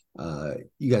year,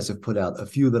 you guys have put out a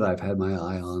few that I've had my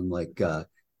eye on, like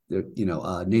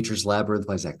Nature's Labyrinth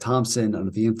by Zach Thompson,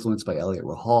 Under the Influence by Elliot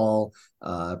Rahal.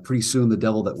 Pretty soon, The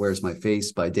Devil That Wears My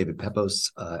Face by David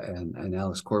Pepos and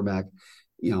Alex Cormack.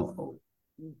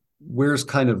 Where's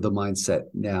kind of the mindset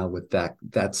now with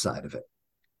that side of it?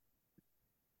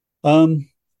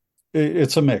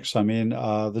 It's a mix. I mean,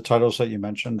 the titles that you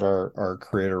mentioned are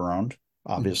creator owned,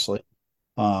 obviously.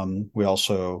 We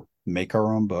also make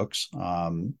our own books.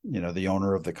 The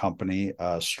owner of the company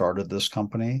started this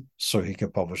company so he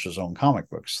could publish his own comic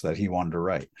books that he wanted to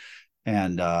write.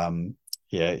 And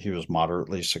he was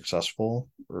moderately successful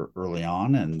early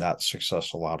on, and that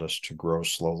success allowed us to grow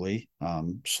slowly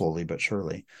but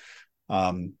surely.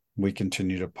 We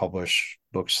continue to publish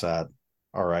books that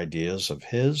are ideas of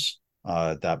his,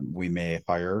 that we may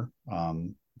hire,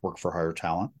 work for hire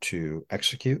talent to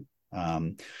execute.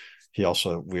 We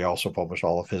also publish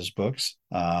all of his books.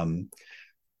 I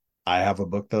have a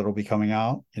book that'll be coming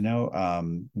out.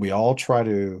 We all try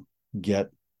to get,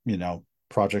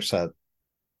 projects that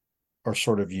are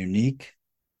sort of unique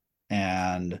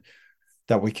and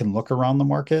that we can look around the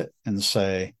market and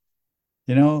say,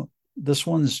 this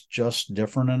one's just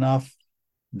different enough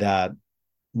that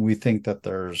we think that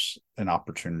there's an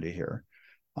opportunity here.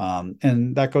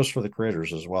 And that goes for the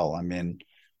creators as well. I mean,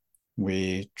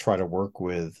 we try to work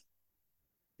with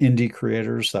indie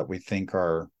creators that we think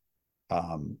are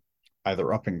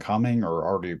either up and coming or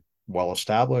already well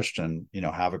established and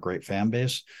have a great fan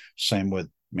base. Same with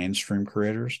mainstream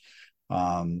creators.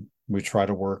 We try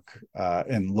to work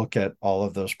and look at all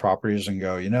of those properties and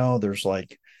go, there's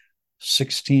like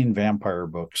 16 vampire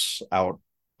books out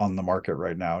on the market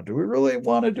right now. Do we really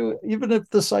want to do it? Even if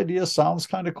this idea sounds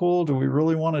kind of cool, do we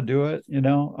really want to do it?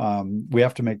 We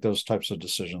have to make those types of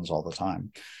decisions all the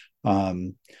time.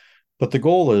 But the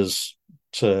goal is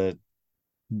to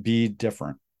be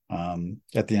different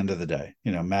at the end of the day.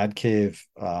 Mad Cave,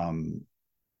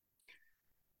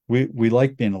 we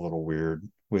like being a little weird.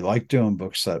 We like doing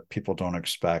books that people don't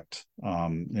expect.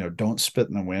 Don't Spit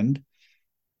in the Wind.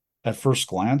 At first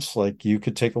glance, like, you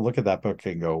could take a look at that book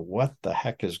and go, what the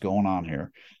heck is going on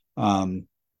here?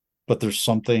 But there's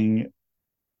something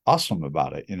awesome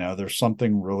about it. There's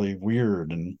something really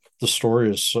weird. And the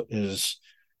story is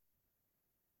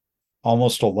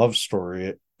almost a love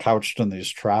story couched in these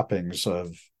trappings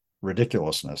of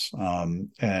ridiculousness.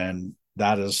 And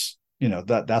that is,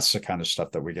 that's the kind of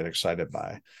stuff that we get excited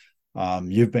by.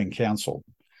 You've Been Canceled.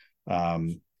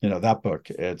 That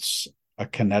book, it's a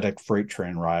kinetic freight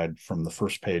train ride from the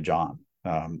first page on.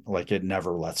 Like, it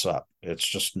never lets up. It's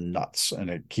just nuts, and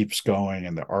it keeps going,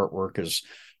 and the artwork is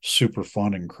super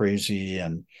fun and crazy.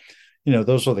 And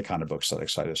those are the kind of books that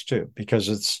excite us too,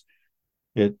 because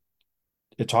it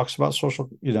it talks about social,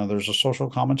 there's a social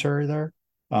commentary there.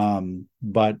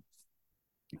 But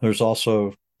there's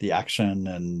also the action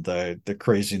and the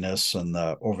craziness and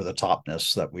the over the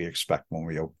topness that we expect when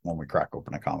we crack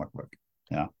open a comic book.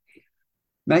 Yeah.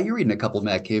 Matt, you're reading a couple of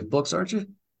Matt Cave books, aren't you?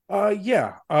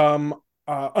 Yeah. Under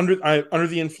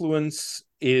the Influence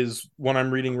is one I'm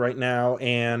reading right now,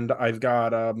 and I've got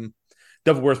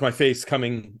Devil Wears My Face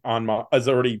coming on my as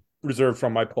already reserved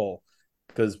from my pull,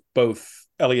 because both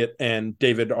Elliot and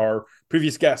David are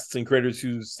previous guests and creators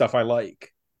whose stuff I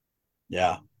like.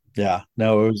 Yeah. Yeah.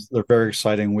 No, they're very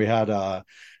exciting. I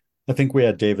think we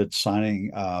had David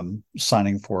signing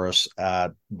for us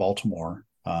at Baltimore.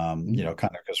 Kind of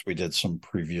because we did some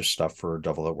preview stuff for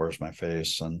Devil That Wears My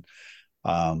Face. And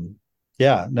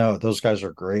yeah, no, those guys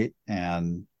are great.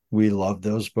 And we love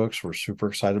those books. We're super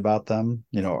excited about them.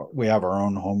 We have our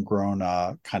own homegrown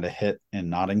kind of hit in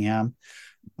Nottingham.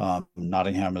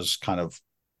 Nottingham is kind of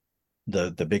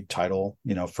the big title,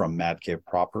 from Mad Cave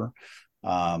proper.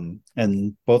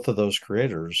 And both of those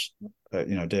creators,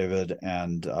 David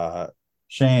and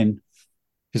Shane,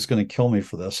 he's going to kill me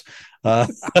for this. No,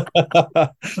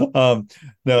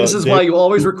 this is why you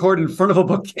always record in front of a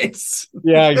bookcase.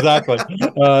 Yeah, exactly.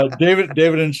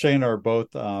 David and Shane are both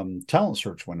talent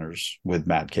search winners with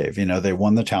Mad Cave. They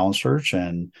won the talent search,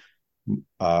 and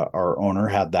our owner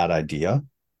had that idea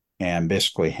and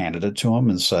basically handed it to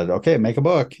him and said, "Okay, make a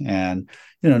book." And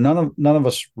none of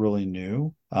us really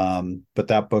knew, but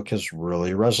that book has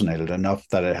really resonated enough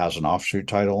that it has an offshoot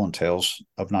title and Tales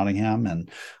of Nottingham.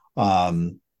 And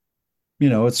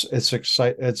it's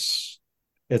exciting.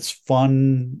 It's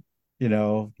fun,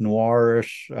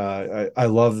 noirish. I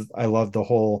love the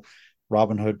whole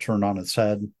Robin Hood turned on its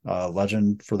head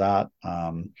legend for that.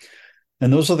 And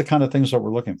those are the kind of things that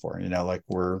we're looking for. Like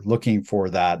we're looking for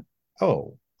that.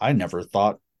 Oh, I never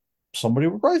thought somebody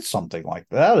would write something like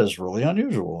that. Is really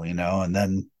unusual, and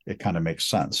then it kind of makes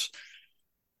sense.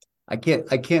 I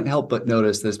can't help but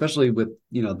notice that, especially with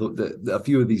a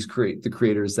few of these the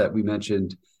creators that we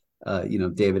mentioned,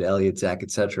 David, Elliott, Zach,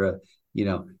 etc.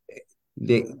 A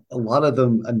lot of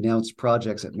them announced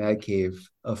projects at Mad Cave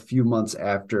a few months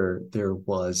after there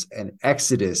was an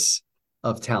exodus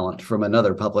of talent from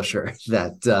another publisher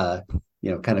that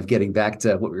kind of getting back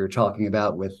to what we were talking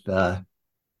about with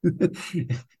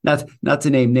not to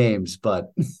name names,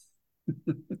 but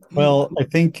well, I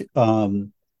think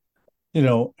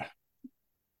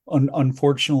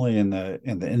unfortunately in the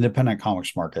independent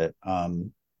comics market,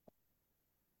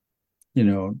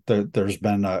 there's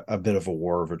been a bit of a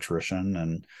war of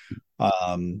attrition.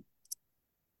 And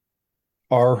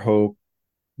our hope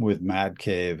with Mad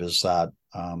Cave is that,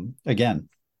 again,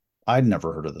 I'd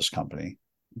never heard of this company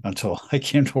until I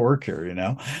came to work here,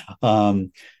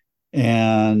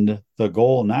 and the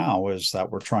goal now is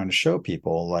that we're trying to show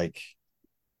people, like,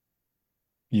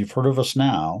 you've heard of us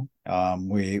now.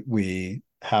 We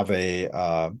have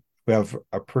a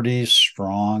pretty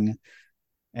strong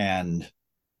and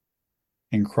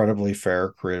incredibly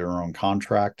fair creator-owned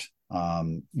contract.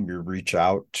 We reach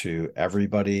out to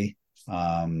everybody.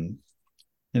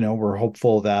 We're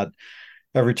hopeful that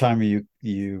every time you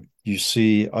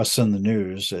see us in the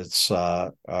news, it's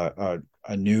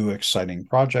a new exciting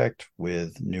project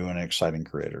with new and exciting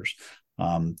creators.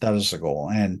 That is the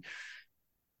goal. And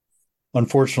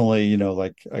unfortunately,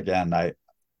 like, again, I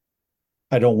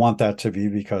don't want that to be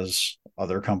because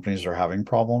other companies are having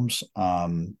problems.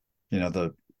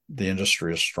 The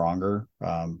industry is stronger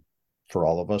for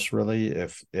all of us, really,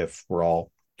 if we're all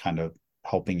kind of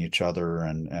helping each other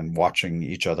and watching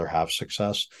each other have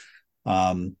success.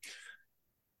 But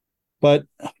I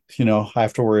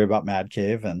have to worry about Mad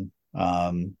Cave, and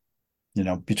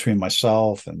between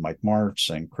myself and Mike Martz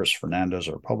and Chris Fernandez,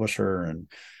 our publisher, and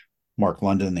Mark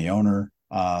London, the owner,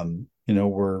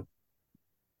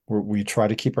 we try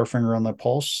to keep our finger on the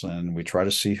pulse, and we try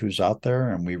to see who's out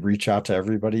there, and we reach out to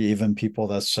everybody, even people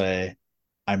that say,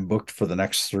 "I'm booked for the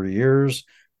next 3 years,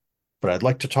 but I'd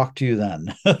like to talk to you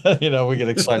then." We get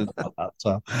excited about that.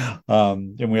 So,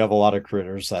 and we have a lot of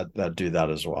creators that do that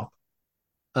as well.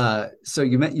 So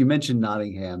you mentioned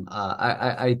Nottingham.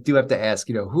 I do have to ask,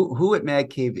 who at Mad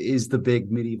Cave is the big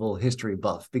medieval history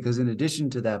buff? Because in addition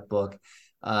to that book,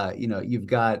 you've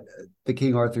got the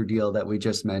King Arthur deal that we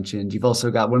just mentioned. You've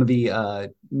also got one of the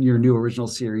your new original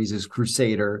series is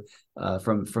Crusader,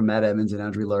 from Matt Emmons and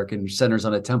Andrew Larkin, which centers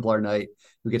on a Templar knight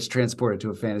who gets transported to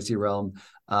a fantasy realm.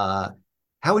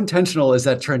 How intentional is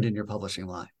that trend in your publishing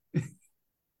line?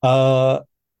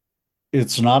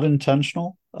 It's not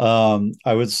intentional.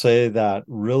 I would say that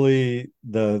really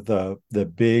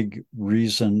the big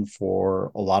reason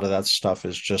for a lot of that stuff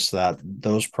is just that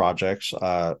those projects,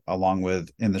 along with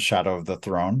In the Shadow of the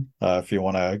Throne, if you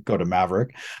want to go to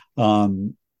Maverick,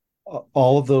 um,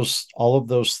 all of those,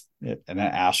 and an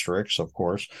asterisk, of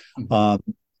course, Mhm. um,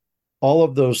 all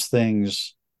of those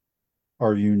things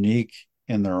are unique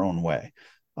in their own way.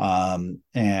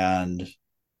 And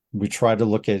we try to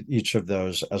look at each of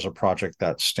those as a project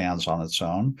that stands on its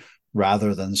own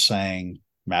rather than saying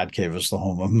Mad Cave is the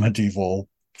home of medieval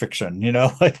fiction,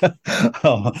 like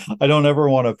I don't ever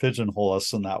want to pigeonhole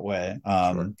us in that way.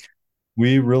 Sure.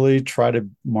 We really try to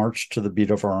march to the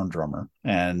beat of our own drummer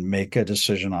and make a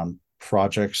decision on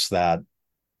projects that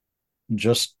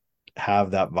just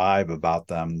have that vibe about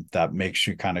them that makes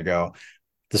you kind of go,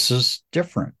 this is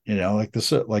different, like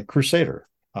this is like Crusader.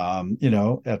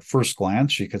 At first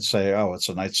glance, you could say, oh, it's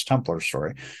a Knights Templar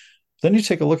story. Then you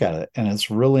take a look at it, and it's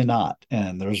really not.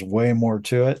 And there's way more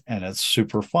to it, and it's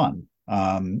super fun.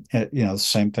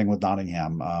 Same thing with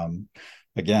Nottingham.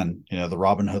 Again, the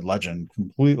Robin Hood legend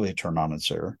completely turned on its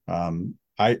ear. One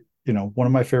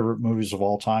of my favorite movies of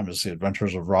all time is The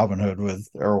Adventures of Robin Hood with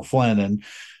Errol Flynn. And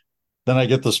then I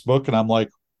get this book, and I'm like,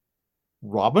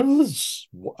 Robin is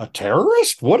a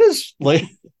terrorist? What is like,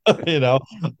 you know?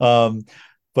 Um,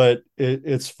 but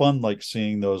it's fun, like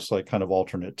seeing those like kind of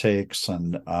alternate takes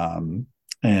and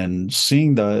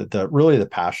seeing the really the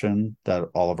passion that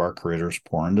all of our creators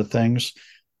pour into things.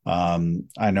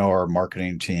 I know our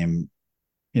marketing team,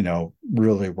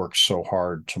 really works so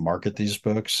hard to market these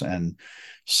books, and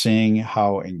seeing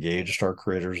how engaged our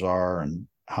creators are and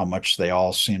how much they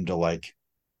all seem to like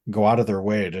go out of their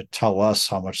way to tell us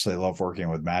how much they love working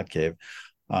with Mad Cave.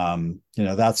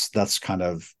 That's kind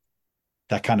of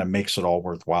makes it all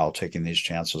worthwhile taking these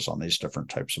chances on these different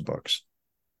types of books.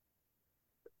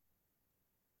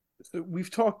 So we've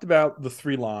talked about the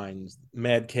three lines: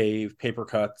 Mad Cave, Paper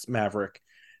Cuts, Maverick.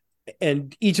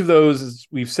 And each of those, as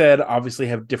we've said, obviously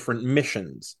have different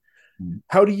missions.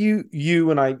 How do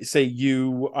you, and I say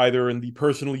you either in the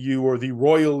personal you or the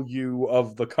royal you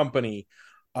of the company,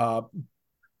 uh,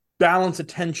 balance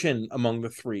attention among the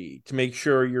three to make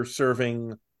sure you're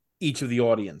serving each of the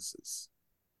audiences?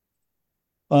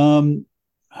 Um,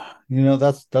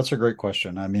 that's a great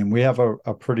question. I mean, we have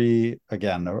a pretty,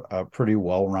 again, a pretty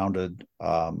well-rounded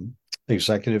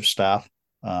executive staff.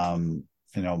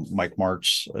 Mike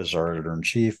Martz is our editor in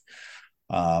chief.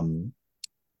 Um,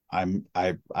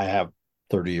 I have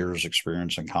 30 years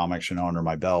experience in comics, under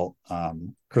my belt.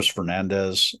 Chris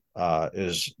Fernandez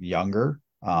is younger,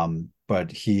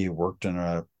 but he worked in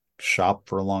a shop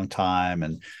for a long time,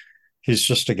 and he's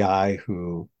just a guy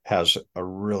who has a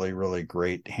really, really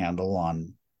great handle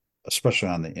on, especially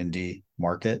on the indie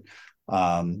market.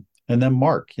 And then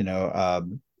Mark,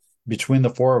 between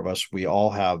the four of us, we all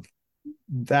have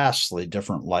vastly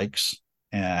different likes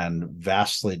and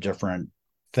vastly different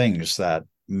things that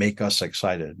make us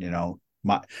excited.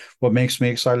 What makes me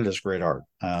excited is great art.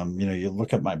 You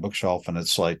look at my bookshelf and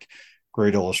it's like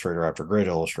great illustrator after great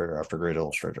illustrator after great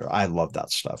illustrator. I love that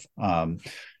stuff.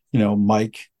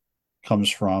 Mike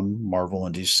comes from Marvel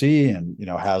and DC, and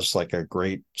has like a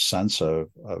great sense of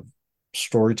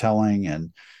storytelling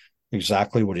and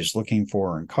exactly what he's looking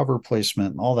for and cover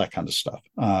placement and all that kind of stuff.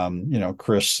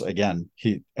 Chris, again,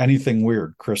 anything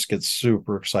weird, Chris gets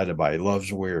super excited by. He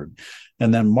loves weird.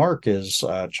 And then Mark is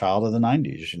a child of the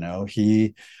 90s.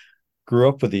 He grew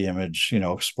up with the Image,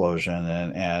 explosion,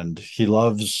 and he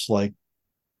loves, like,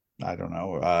 I don't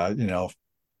know,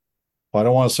 I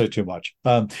don't want to say too much.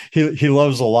 He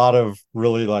loves a lot of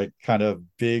really like kind of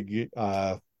big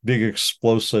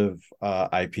explosive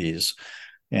IPs.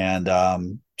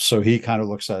 And so he kind of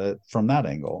looks at it from that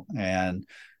angle. And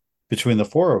between the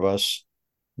four of us,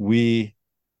 we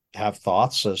have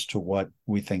thoughts as to what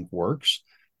we think works.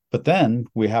 But then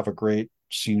we have a great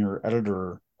senior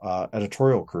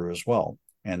editorial crew as well.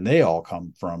 And they all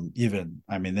come from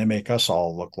they make us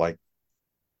all look like,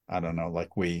 I don't know,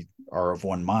 like we are of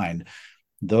one mind.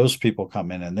 Those people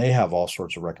come in and they have all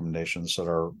sorts of recommendations that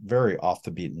are very off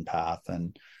the beaten path.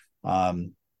 And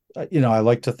I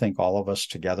like to think all of us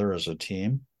together as a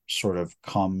team sort of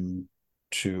come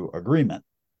to agreement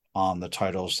on the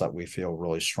titles that we feel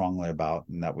really strongly about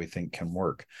and that we think can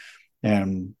work.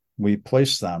 And we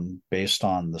place them based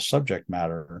on the subject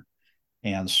matter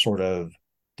and sort of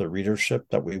the readership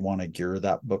that we want to gear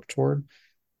that book toward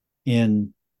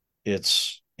in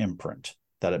its imprint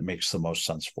that it makes the most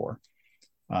sense for.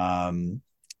 That's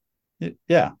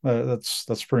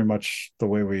pretty much the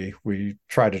way we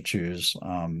try to choose,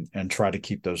 and try to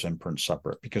keep those imprints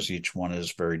separate, because each one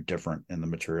is very different in the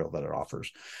material that it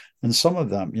offers. And some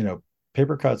of them,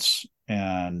 Paper Cuts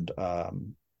and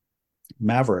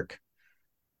Maverick,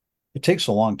 it takes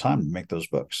a long time to make those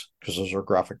books because those are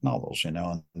graphic novels,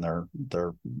 and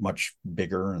they're much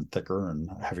bigger and thicker and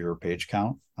heavier page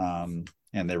count, and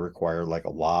they require like a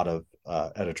lot of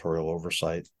editorial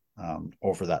oversight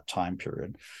over that time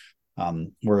period.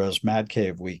 Whereas Mad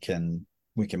Cave, we can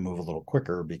move a little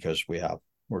quicker because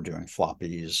we're doing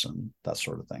floppies and that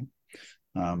sort of thing.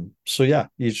 So yeah,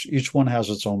 each one has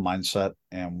its own mindset,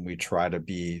 and we try to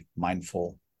be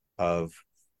mindful of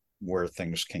where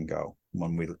things can go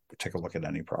when we take a look at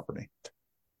any property.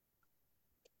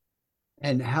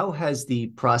 And how has the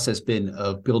process been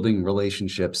of building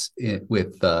relationships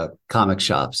with comic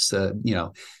shops?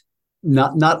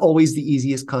 Not always the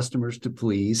easiest customers to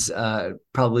please.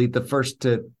 Probably the first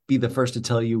to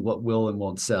tell you what will and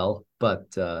won't sell,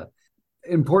 but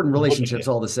important relationships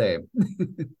all the same.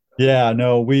 Yeah,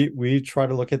 no, we try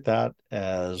to look at that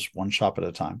as one shop at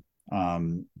a time.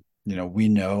 We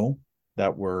know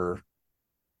that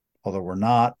although we're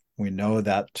not, we know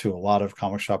that to a lot of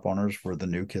comic shop owners, we're the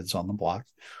new kids on the block.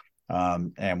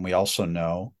 And we also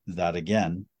know that,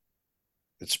 again,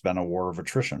 it's been a war of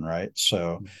attrition, right?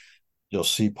 So you'll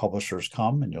see publishers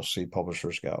come and you'll see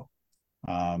publishers go.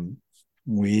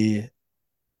 We're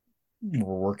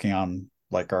working on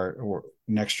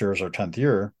next year is our 10th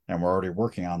year, and we're already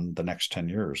working on the next 10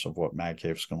 years of what Mad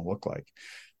Cave is going to look like.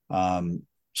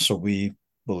 So we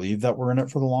believe that we're in it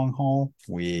for the long haul.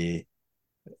 We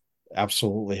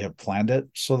absolutely have planned it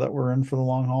so that we're in for the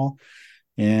long haul.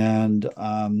 And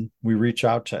we reach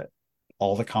out to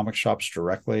all the comic shops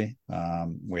directly.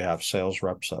 We have sales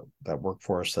reps that work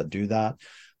for us that do that.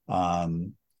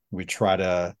 We try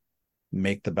to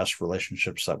make the best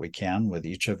relationships that we can with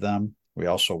each of them. We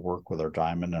also work with our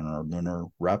Diamond and our Lunar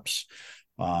reps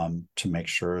to make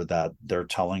sure that they're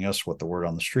telling us what the word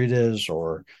on the street is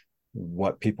or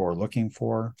what people are looking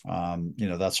for.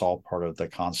 That's all part of the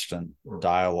constant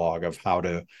dialogue of how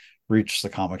to reach the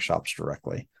comic shops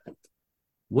directly.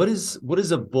 What is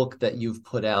a book that you've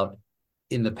put out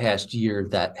in the past year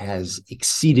that has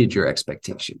exceeded your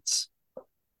expectations?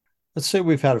 Let's say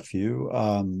we've had a few.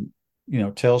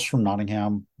 Tales from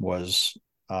Nottingham was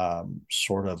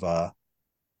sort of a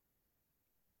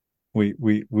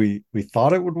we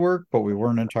thought it would work, but we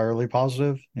weren't entirely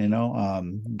positive.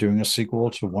 Doing a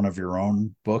sequel to one of your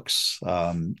own books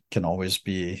can always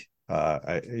be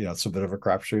it's a bit of a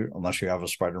crapshoot unless you have a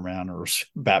Spider-Man or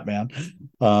Batman.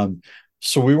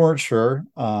 So we weren't sure,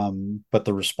 but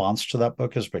the response to that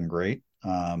book has been great.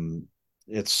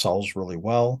 It sells really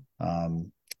well.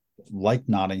 Like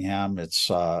Nottingham, it's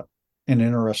an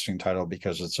interesting title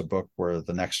because it's a book where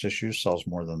the next issue sells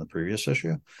more than the previous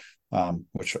issue,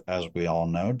 which, as we all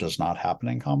know, does not happen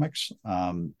in comics.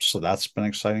 So that's been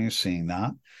exciting seeing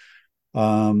that.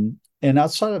 And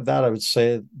outside of that, I would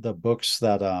say the books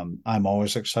that I'm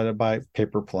always excited by,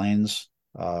 Paper Planes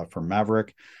from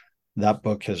Maverick. That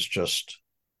book has just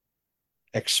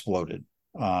exploded.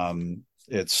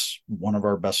 It's one of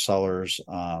our best sellers.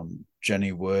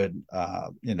 Jenny Wood,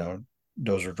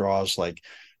 Dozer Draws, like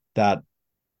that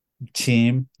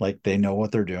team, like they know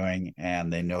what they're doing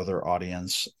and they know their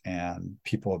audience, and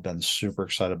people have been super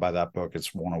excited by that book.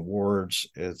 It's won awards.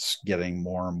 It's getting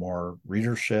more and more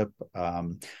readership.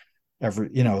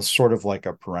 It's sort of like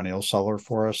a perennial seller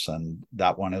for us, and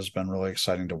that one has been really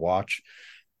exciting to watch.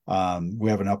 We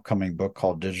have an upcoming book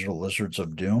called Digital Lizards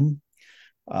of Doom,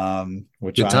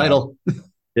 which Good title.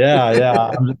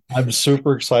 I'm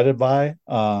super excited by.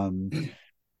 And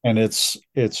it's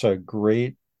a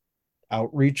great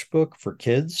outreach book for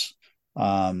kids.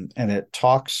 And it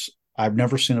talks, I've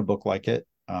never seen a book like it.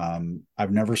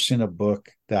 I've never seen a book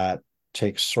that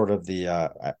takes sort of the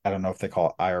I don't know if they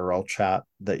call it IRL chat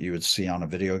that you would see on a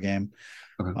video game.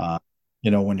 Okay.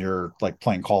 When you're like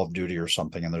playing Call of Duty or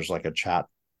something and there's like a chat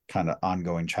kind of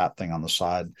ongoing chat thing on the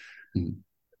side. Mm-hmm.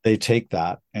 They take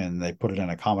that and they put it in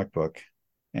a comic book,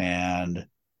 and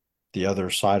the other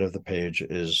side of the page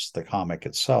is the comic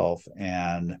itself,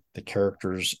 and the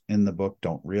characters in the book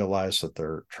don't realize that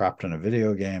they're trapped in a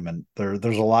video game, and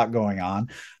there's a lot going on,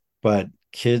 but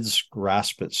kids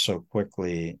grasp it so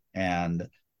quickly, and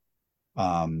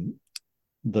the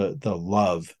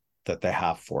love that they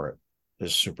have for it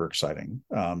is super exciting.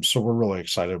 So we're really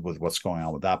excited with what's going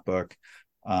on with that book.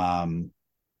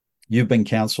 You've Been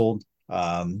Canceled.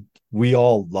 We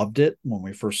all loved it when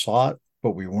we first saw it,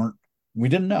 but we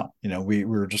didn't know. We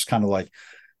were just kind of like,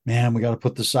 man, we got to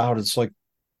put this out. It's like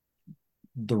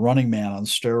The Running Man on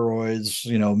steroids,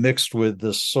 mixed with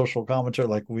this social commentary,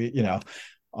 like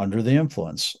under the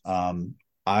influence.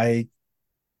 I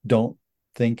don't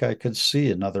think I could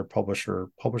see another publisher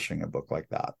publishing a book like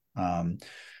that.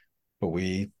 but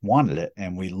we wanted it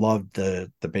and we loved the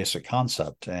basic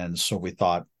concept. And so we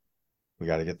thought, we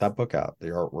got to get that book out. The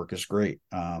artwork is great.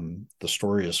 The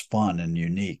story is fun and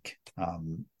unique.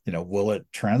 Will it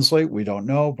translate? We don't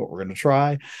know, but we're going to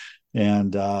try.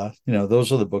 And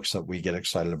those are the books that we get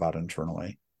excited about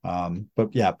internally. But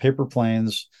yeah, Paper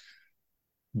Planes,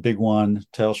 big one.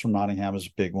 Tales from Nottingham is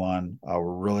a big one. We're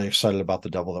really excited about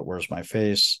The Devil That Wears My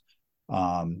Face.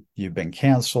 You've Been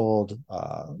Canceled.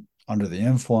 Under the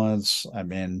Influence. I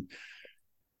mean,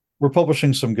 we're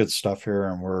publishing some good stuff here,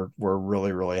 and we're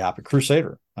really, really happy.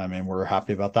 Crusader. I mean, we're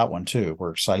happy about that one too. We're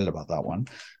excited about that one.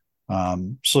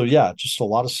 So yeah, just a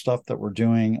lot of stuff that we're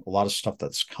doing, a lot of stuff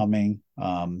that's coming.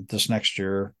 This next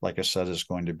year, like I said, is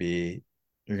going to be,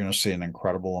 you're going to see an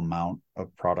incredible amount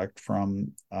of product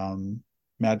from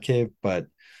Mad Cave, but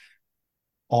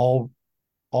all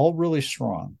really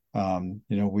strong.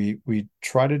 We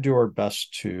try to do our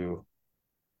best to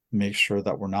make sure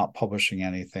that we're not publishing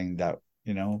anything that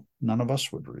none of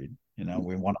us would read.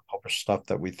 We want to publish stuff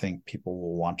that we think people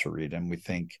will want to read, and we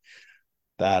think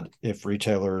that if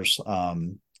retailers are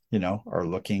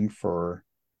looking for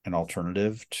an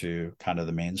alternative to kind of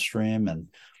the mainstream and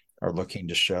are looking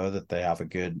to show that they have a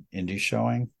good indie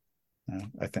showing,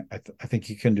 I think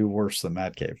you can do worse than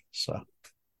Mad Cave. So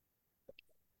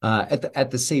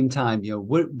at the same time,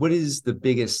 what is the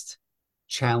biggest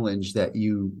challenge that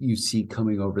you see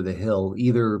coming over the hill,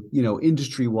 either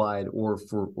industry wide or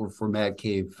for Mad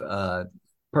Cave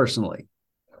personally?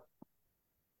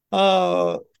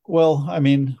 Well, I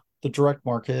mean, the direct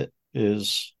market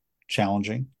is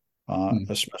challenging,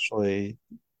 especially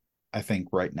I think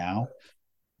right now.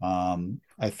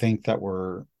 I think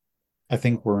we're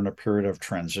in a period of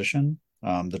transition.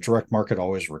 The direct market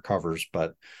always recovers,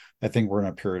 but I think we're in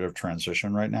a period of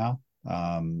transition right now,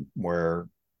 where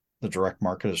the direct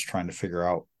market is trying to figure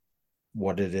out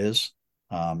what it is,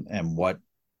 and what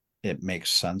it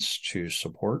makes sense to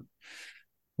support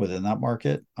within that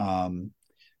market.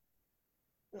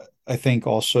 I think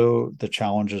also the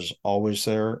challenge is always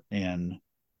there in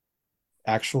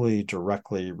actually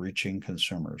directly reaching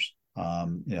consumers.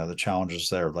 The challenge is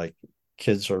there, like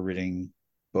kids are reading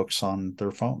books on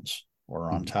their phones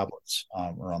or on tablets,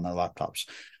 or on their laptops.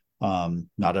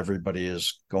 Not everybody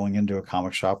is going into a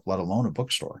comic shop, let alone a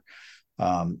bookstore.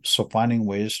 So finding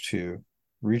ways to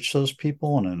reach those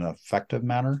people in an effective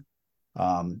manner,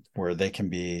 where they can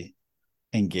be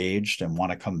engaged and want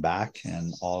to come back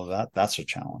and all of that, that's a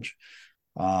challenge.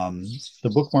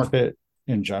 The book market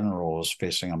in general is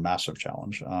facing a massive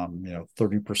challenge,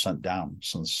 30% down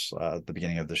since the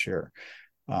beginning of this year.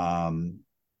 And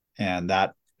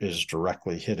that is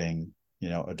directly hitting,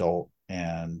 adult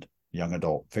and young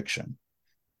adult fiction,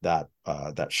 that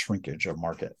shrinkage of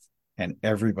market. And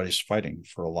everybody's fighting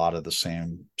for a lot of the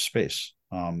same space.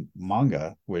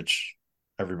 Manga, which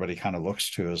everybody kind of looks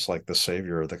to as like the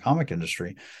savior of the comic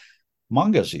industry,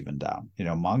 manga's even down.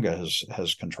 Manga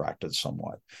has contracted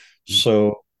somewhat.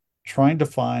 So trying to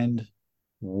find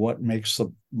what makes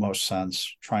the most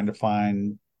sense, trying to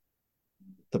find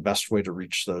the best way to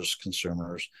reach those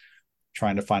consumers,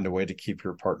 trying to find a way to keep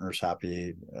your partners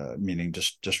happy, meaning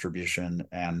just distribution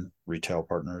and retail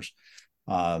partners.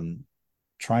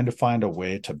 Trying to find a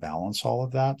way to balance all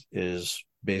of that is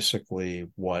basically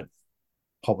what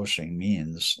publishing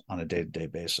means on a day-to-day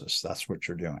basis. That's what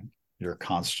you're doing. You're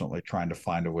constantly trying to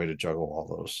find a way to juggle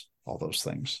all those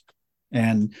things,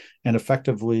 and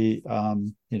effectively,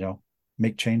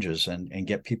 make changes and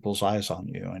get people's eyes on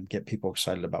you and get people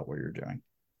excited about what you're doing.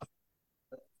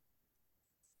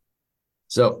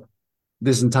 So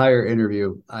this entire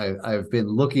interview, I've been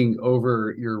looking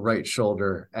over your right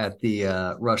shoulder at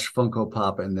the Rush Funko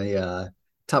Pop in the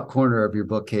top corner of your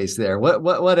bookcase there.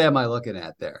 What am I looking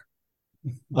at there?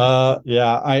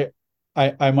 Yeah,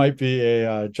 I might be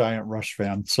a giant Rush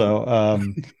fan. So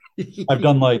I've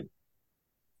done like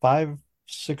 5-6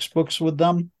 books with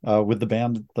them, with the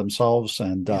band themselves,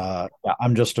 and yeah,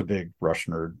 I'm just a big Rush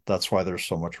nerd. That's why there's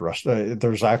so much Rush.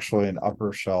 There's actually an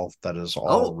upper shelf that is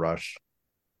all Rush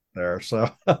there. So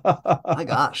my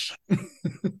gosh.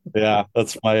 Yeah,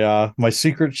 that's my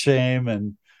secret shame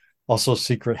and also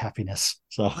secret happiness.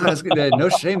 So no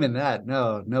shame in that.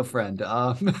 No friend.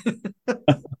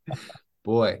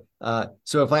 Boy.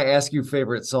 So if I ask you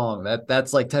favorite song,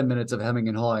 that's like 10 minutes of hemming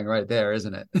and hawing right there,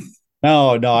 isn't it?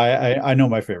 No, I know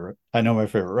my favorite. I know my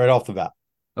favorite right off the bat.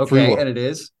 Okay, and it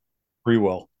is Free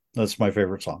Will. That's my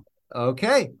favorite song.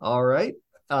 Okay, all right.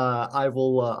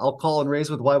 I'll call and raise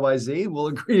with YYZ. We'll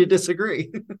agree to disagree.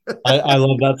 I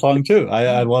love that song too.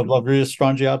 I love Ria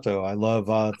Strangiato. I love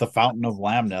The Fountain of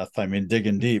Lamneth. I mean,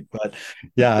 digging deep. But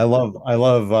yeah, I love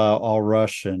All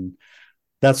Rush, and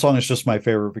that song is just my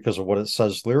favorite because of what it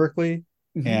says lyrically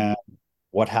Mm-hmm. and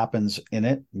what happens in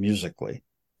it musically.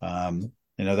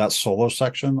 That solo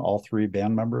section, all three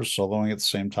band members soloing at the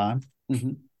same time,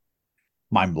 Mm-hmm.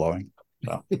 mind blowing.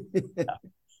 So,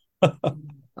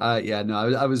 Yeah, no,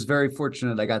 I was very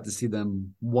fortunate. I got to see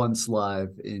them once live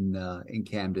in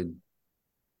Camden.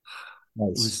 It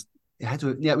nice. was it had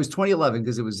to yeah, it was 2011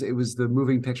 because it was the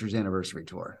Moving Pictures anniversary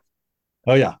tour.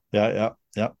 Oh yeah, yeah.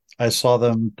 I saw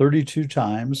them 32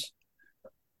 times,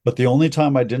 but the only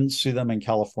time I didn't see them in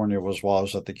California was while I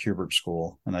was at the Kubert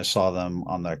School, and I saw them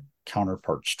on the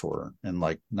Counterparts tour in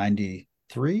like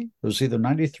 '93. It was either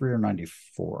 '93 or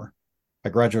 '94. I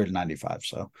graduated in '95,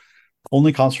 so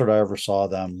only concert I ever saw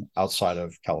them outside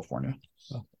of California.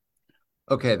 So.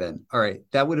 Okay, then. All right.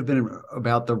 That would have been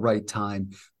about the right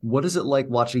time. What is it like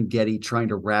watching Getty trying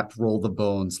to rap Roll the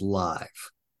Bones live?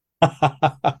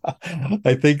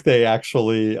 I think they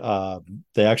actually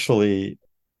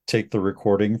take the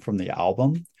recording from the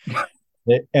album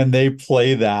and they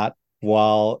play that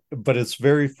but it's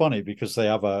very funny because they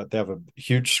have a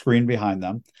huge screen behind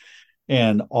them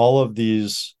and all of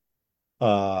these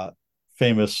uh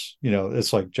famous,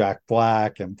 it's like Jack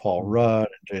Black and Paul Rudd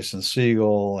and Jason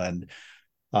Segel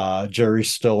and Jerry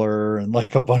Stiller and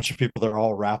like a bunch of people. They're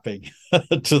all rapping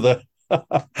to the.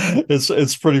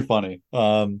 It's pretty funny.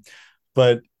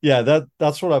 But yeah,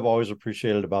 that's what I've always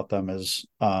appreciated about them is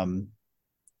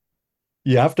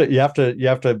you have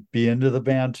to be into the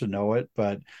band to know it,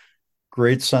 but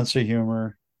great sense of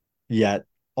humor, yet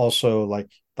also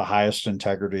like the highest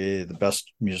integrity, the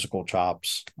best musical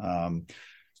chops.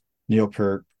 Neil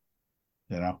Peart,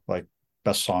 like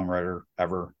best songwriter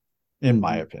ever, in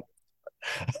my Mhm. opinion.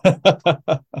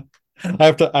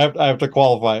 I have to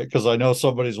qualify it because I know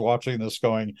somebody's watching this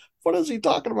going, what is he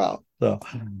talking about? So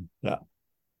yeah.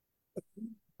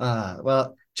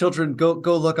 Well, children, go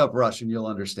look up Rush and you'll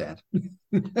understand.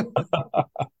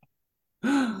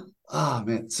 Oh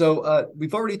man. So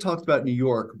we've already talked about New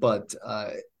York, but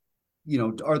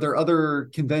are there other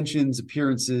conventions,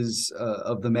 appearances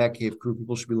of the Mad Cave crew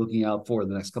people should be looking out for in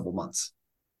the next couple of months?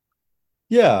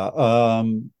 Yeah.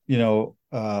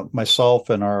 Myself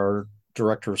and our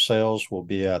director of sales will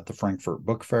be at the Frankfurt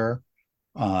Book Fair.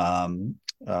 Um,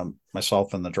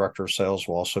 Myself and the director of sales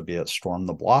will also be at Storm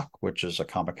the Block, which is a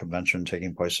comic convention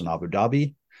taking place in Abu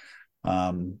Dhabi.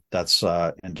 That's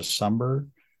in December.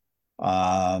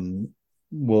 Um,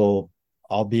 we'll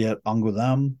I'll be at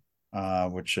Angoulême,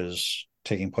 which is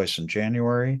taking place in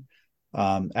January.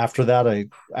 After that, I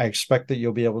expect that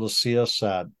you'll be able to see us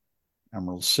at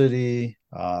Emerald City,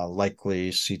 likely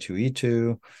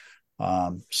C2E2,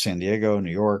 San Diego,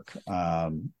 New York,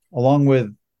 along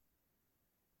with.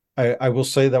 I will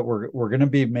say that we're going to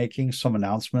be making some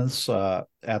announcements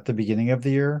at the beginning of the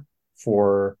year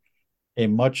for a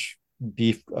much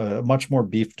more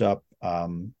beefed up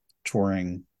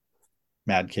touring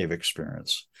Mad Cave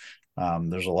experience.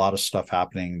 There's a lot of stuff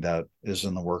happening that is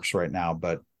in the works right now,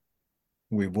 but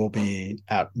we will be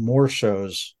at more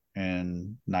shows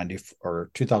in 90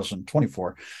 or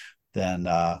 2024 than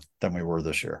we were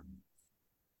this year.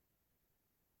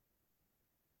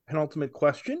 Penultimate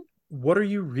question. What are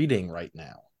you reading right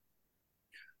now?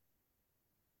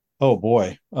 Oh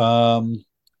boy.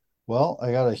 Well,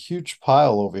 I got a huge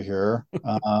pile over here.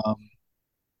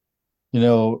 You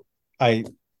know, I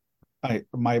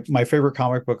my favorite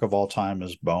comic book of all time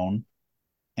is Bone,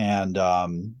 and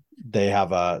they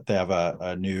have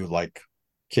a new like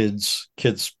kids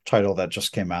title that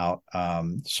just came out.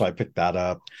 So I picked that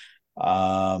up.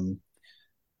 Trying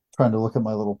to look at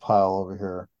my little pile over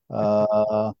here.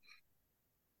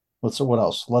 What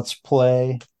else? Let's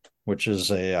Play, which is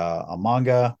a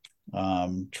manga.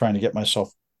 Trying to get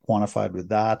myself quantified with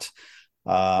that.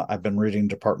 I've been reading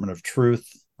Department of Truth.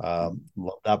 Love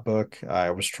that book.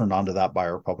 I was turned on to that by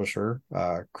our publisher,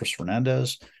 Chris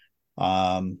Fernandez.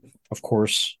 Of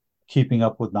course, keeping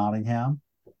up with Nottingham,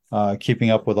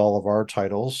 keeping up with all of our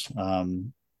titles.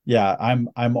 Yeah,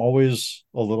 I'm always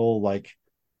a little like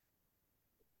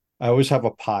I always have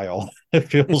a pile. It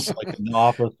feels like in the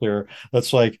office here.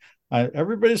 That's like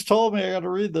everybody's told me I got to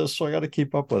read this, so I got to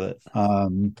keep up with it.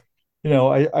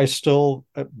 I still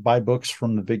buy books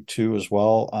from the big two as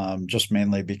well, just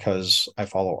mainly because I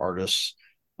follow artists.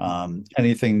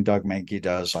 Anything Doug Mankey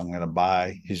does, I'm going to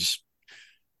buy. He's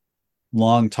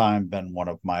long time been one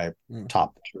of my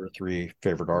top two or three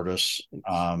favorite artists.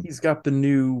 He's got the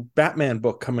new Batman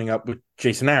book coming up with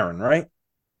Jason Aaron, right?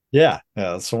 Yeah,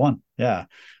 that's the one. Yeah.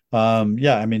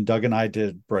 Yeah, I mean, Doug and I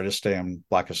did Brightest Day and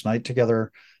Blackest Night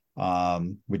together.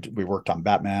 We worked on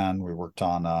Batman. We worked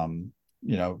on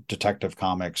Detective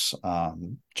Comics,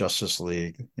 Justice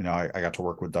League. I got to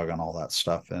work with Doug on all that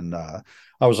stuff, and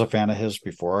I was a fan of his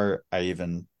before I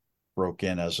even broke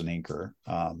in as an inker.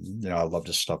 I loved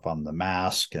his stuff on The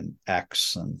Mask and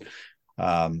X, and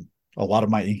a lot of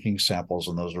my inking samples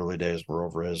in those early days were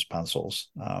over his pencils.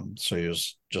 So he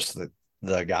was just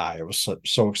the guy. It was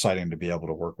so exciting to be able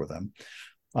to work with him.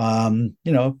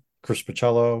 Chris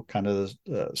Pacello, kind of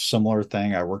a similar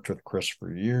thing. I worked with Chris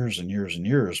for years and years and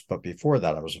years, but before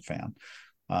that, I was a fan.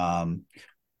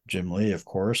 Jim Lee, of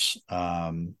course,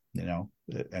 anything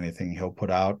he'll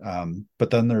put out. But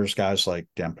then there's guys like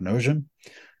Dan Panosian.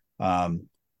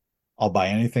 I'll buy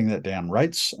anything that Dan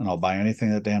writes, and I'll buy anything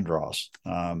that Dan draws.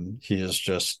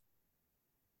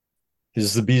 He's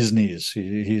the bee's knees.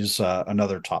 He's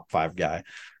another top 5 guy.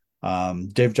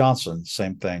 Dave Johnson,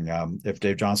 same thing. If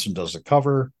Dave Johnson does a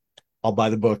cover, I'll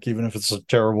buy the book, even if it's a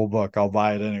terrible book. I'll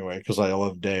buy it anyway because I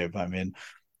love Dave. I mean,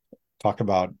 talk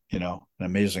about an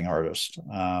amazing artist.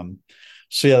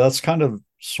 So yeah, that's kind of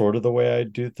sort of the way I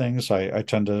do things. I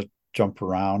tend to jump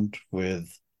around with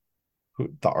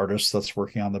the artist that's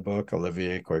working on the book,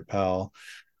 Olivier Coipel,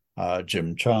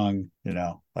 Jim Chung.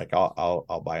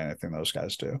 I'll buy anything those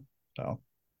guys do. So.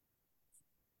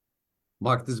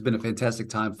 Mark, this has been a fantastic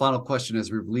time. Final question as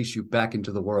we release you back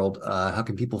into the world. How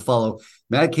can people follow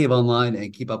Mad Cave online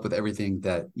and keep up with everything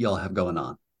that y'all have going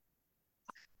on?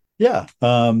 Yeah,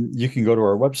 you can go to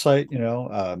our website,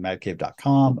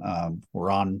 madcave.com. We're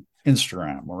on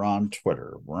Instagram. We're on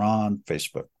Twitter. We're on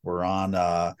Facebook. We're on,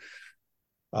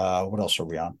 what else are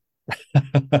we on?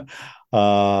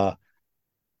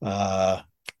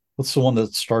 What's the one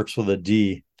that starts with a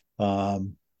D?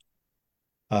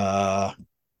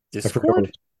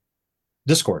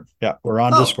 Discord. Yeah, we're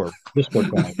on Discord. Discord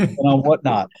and on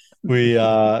whatnot. We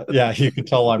you can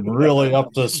tell I'm really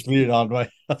up to speed on my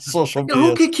social media.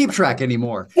 Who can keep track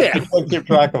anymore? Yeah, I can't keep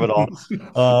track of it all.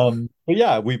 But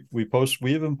yeah, we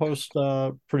even post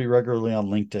pretty regularly on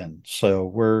LinkedIn. So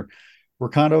we're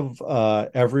kind of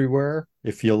everywhere.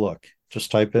 If you look,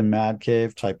 just type in Mad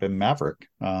Cave, type in Maverick,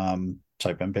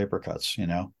 type in Paper Cuts, you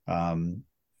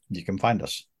can find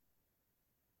us.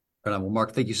 Right on. Well,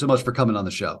 Mark, thank you so much for coming on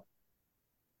the show.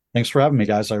 Thanks for having me,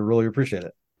 guys. I really appreciate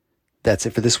it. That's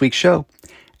it for this week's show.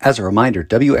 As a reminder,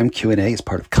 WMQ&A is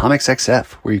part of Comics XF,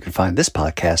 where you can find this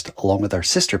podcast along with our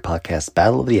sister podcast,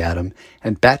 Battle of the Atom,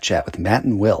 and Bat Chat with Matt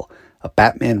and Will, a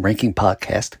Batman ranking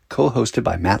podcast co-hosted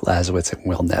by Matt Lazowitz and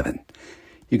Will Nevin.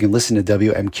 You can listen to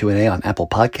WMQ&A on Apple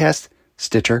Podcasts,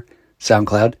 Stitcher,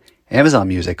 SoundCloud, Amazon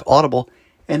Music, Audible,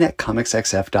 and at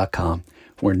comicsxf.com,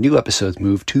 where new episodes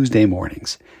move Tuesday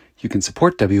mornings. You can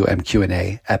support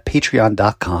WMQ&A at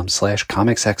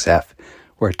patreon.com/comicsxf,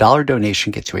 where a $1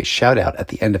 donation gets you a shout out at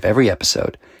the end of every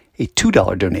episode, a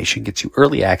 $2 donation gets you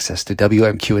early access to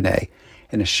WMQ&A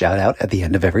and a shout out at the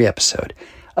end of every episode.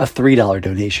 A $3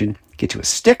 donation gets you a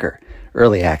sticker,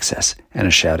 early access, and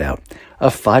a shout out. A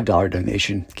 $5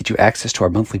 donation gets you access to our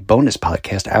monthly bonus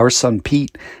podcast, Our Son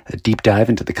Pete, a deep dive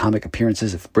into the comic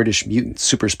appearances of British mutant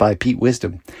super spy Pete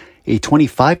Wisdom. A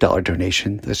 $25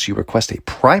 donation lets you request a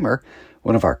primer,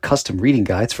 one of our custom reading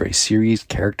guides for a series,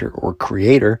 character, or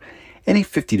creator, and a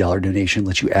 $50 donation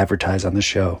lets you advertise on the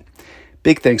show.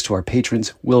 Big thanks to our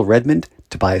patrons Will Redmond,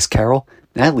 Tobias Carroll,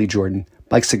 Natalie Jordan,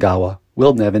 Mike Sagawa,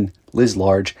 Will Nevin, Liz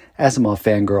Large, Asimov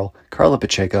Fangirl, Carla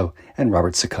Pacheco, and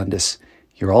Robert Secundus.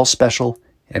 You're all special,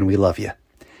 and we love you.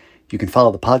 You can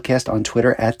follow the podcast on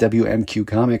Twitter at WMQ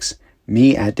Comics,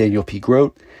 me at Daniel P.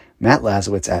 Grote, Matt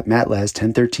Lazowitz at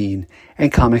MattLaz1013,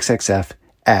 and ComicsXF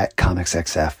at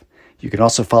ComicsXF. You can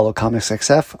also follow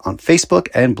ComicsXF on Facebook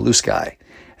and Blue Sky.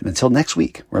 And until next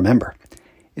week, remember,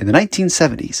 in the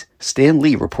 1970s, Stan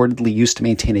Lee reportedly used to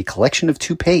maintain a collection of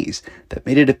toupees that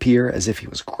made it appear as if he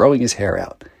was growing his hair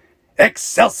out.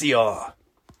 Excelsior!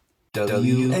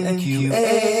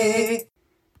 WMQ&A.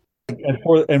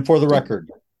 And for the record,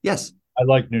 yes, I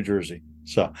like New Jersey.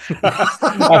 So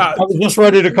I was just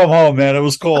ready to come home, man. It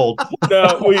was cold.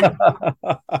 No, we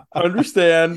understand.